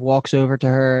just kind of walks over to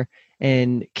her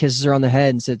and kisses her on the head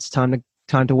and says, "It's time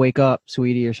to wake up,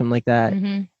 sweetie," or something like that.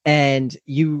 Mm-hmm. And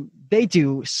they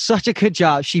do such a good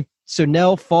job. So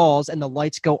Nell falls and the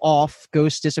lights go off,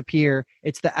 ghosts disappear.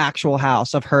 It's the actual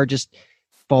house of her just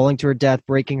falling to her death,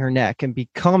 breaking her neck, and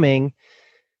becoming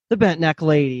the bent neck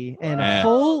lady. And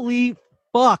holy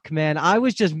fuck, man, I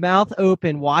was just mouth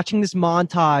open watching this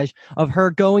montage of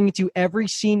her going into every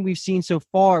scene we've seen so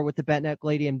far with the bent neck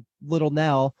lady and little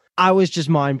Nell. I was just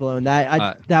mind blown.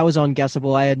 That was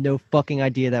unguessable. I had no fucking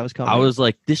idea that was coming. I was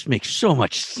like, this makes so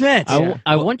much sense.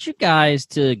 I want you guys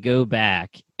to go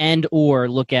back and or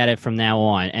look at it from now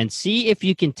on and see if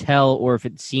you can tell or if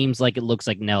it seems like it looks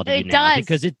like Nell to you now.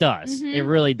 Because it does. Mm-hmm. It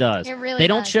really does. They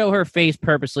don't show her face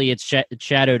purposely. It's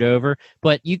shadowed over,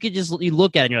 but you could you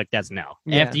look at it and you're like, that's Nell.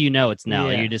 Yeah. After you know it's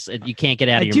Nell, you can't get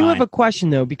out of your mind. I do have a question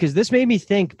though, because this made me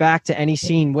think back to any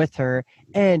scene with her.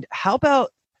 And how about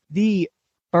the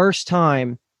first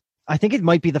time, I think it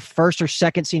might be the first or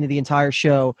second scene of the entire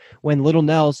show, when little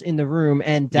Nell's in the room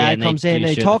and Dad comes in and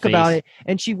they talk about it,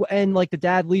 and the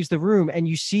dad leaves the room and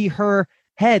you see her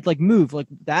head move.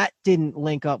 That didn't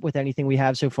link up with anything we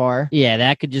have so far. Yeah,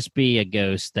 that could just be a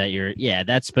ghost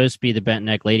that's supposed to be the bent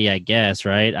neck lady, I guess,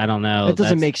 right? I don't know. That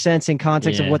doesn't make sense in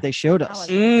context of what they showed us.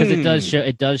 Because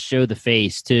it does show the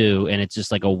face too, and it's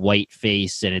just like a white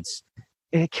face, and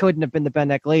it couldn't have been the bent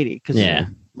neck lady.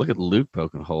 Look at Luke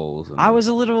poking holes. I was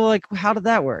a little like, how did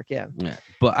that work? Yeah.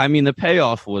 But I mean, the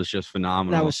payoff was just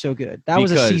phenomenal. That was so good. That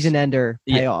was a season ender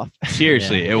payoff.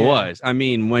 Seriously, it was. I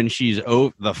mean, when she's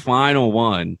the final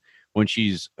one, when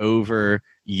she's over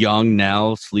young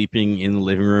Nell sleeping in the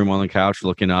living room on the couch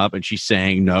looking up, and she's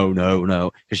saying no, no,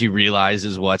 no, because she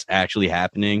realizes what's actually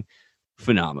happening.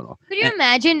 Phenomenal. Could you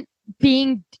imagine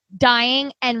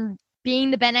dying and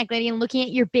being the bent neck lady and looking at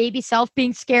your baby self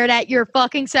being scared at your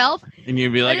fucking self? And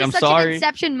you'd be like, I'm such sorry. An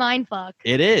Inception mindfuck.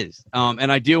 It is.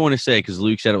 And I do want to say, because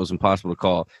Luke said it was impossible to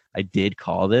call, I did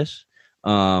call this.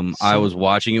 I was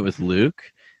watching it with Luke,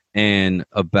 and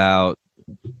about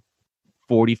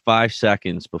 45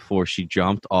 seconds before she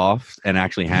jumped off and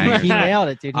actually hanged. He nailed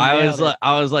it, dude. I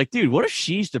was like, dude, what if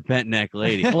she's the bent neck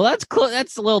lady? Well,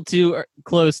 that's a little too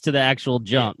close to the actual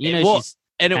jump. It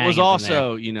was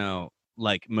also,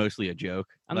 mostly a joke.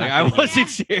 I wasn't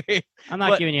serious. I'm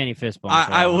not giving you any fist bumps.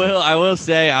 I will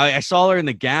say I saw her in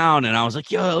the gown and I was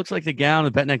like, yo, it looks like the gown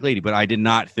of the bent neck lady, but I did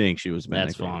not think she was bent neck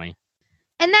lady. That's funny.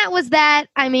 And that was that.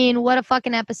 I mean, what a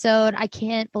fucking episode. I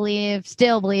can't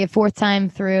still believe, fourth time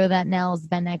through, that Nell's the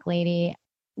bent neck lady.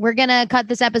 We're going to cut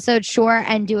this episode short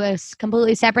and do a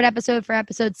completely separate episode for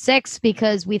episode 6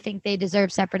 because we think they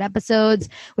deserve separate episodes.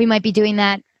 We might be doing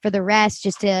that for the rest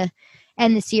just to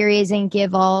end the series and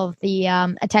give all of the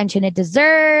attention it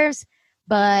deserves.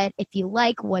 But if you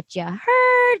like what you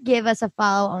heard, give us a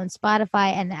follow on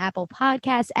Spotify and the Apple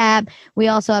Podcast app. We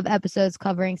also have episodes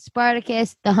covering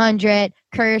Spartacus, The 100,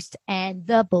 Cursed, and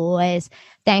The Boys.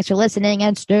 Thanks for listening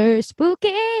and stay spooky.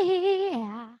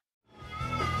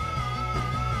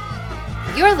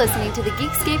 You're listening to the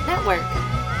Geekscape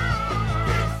Network.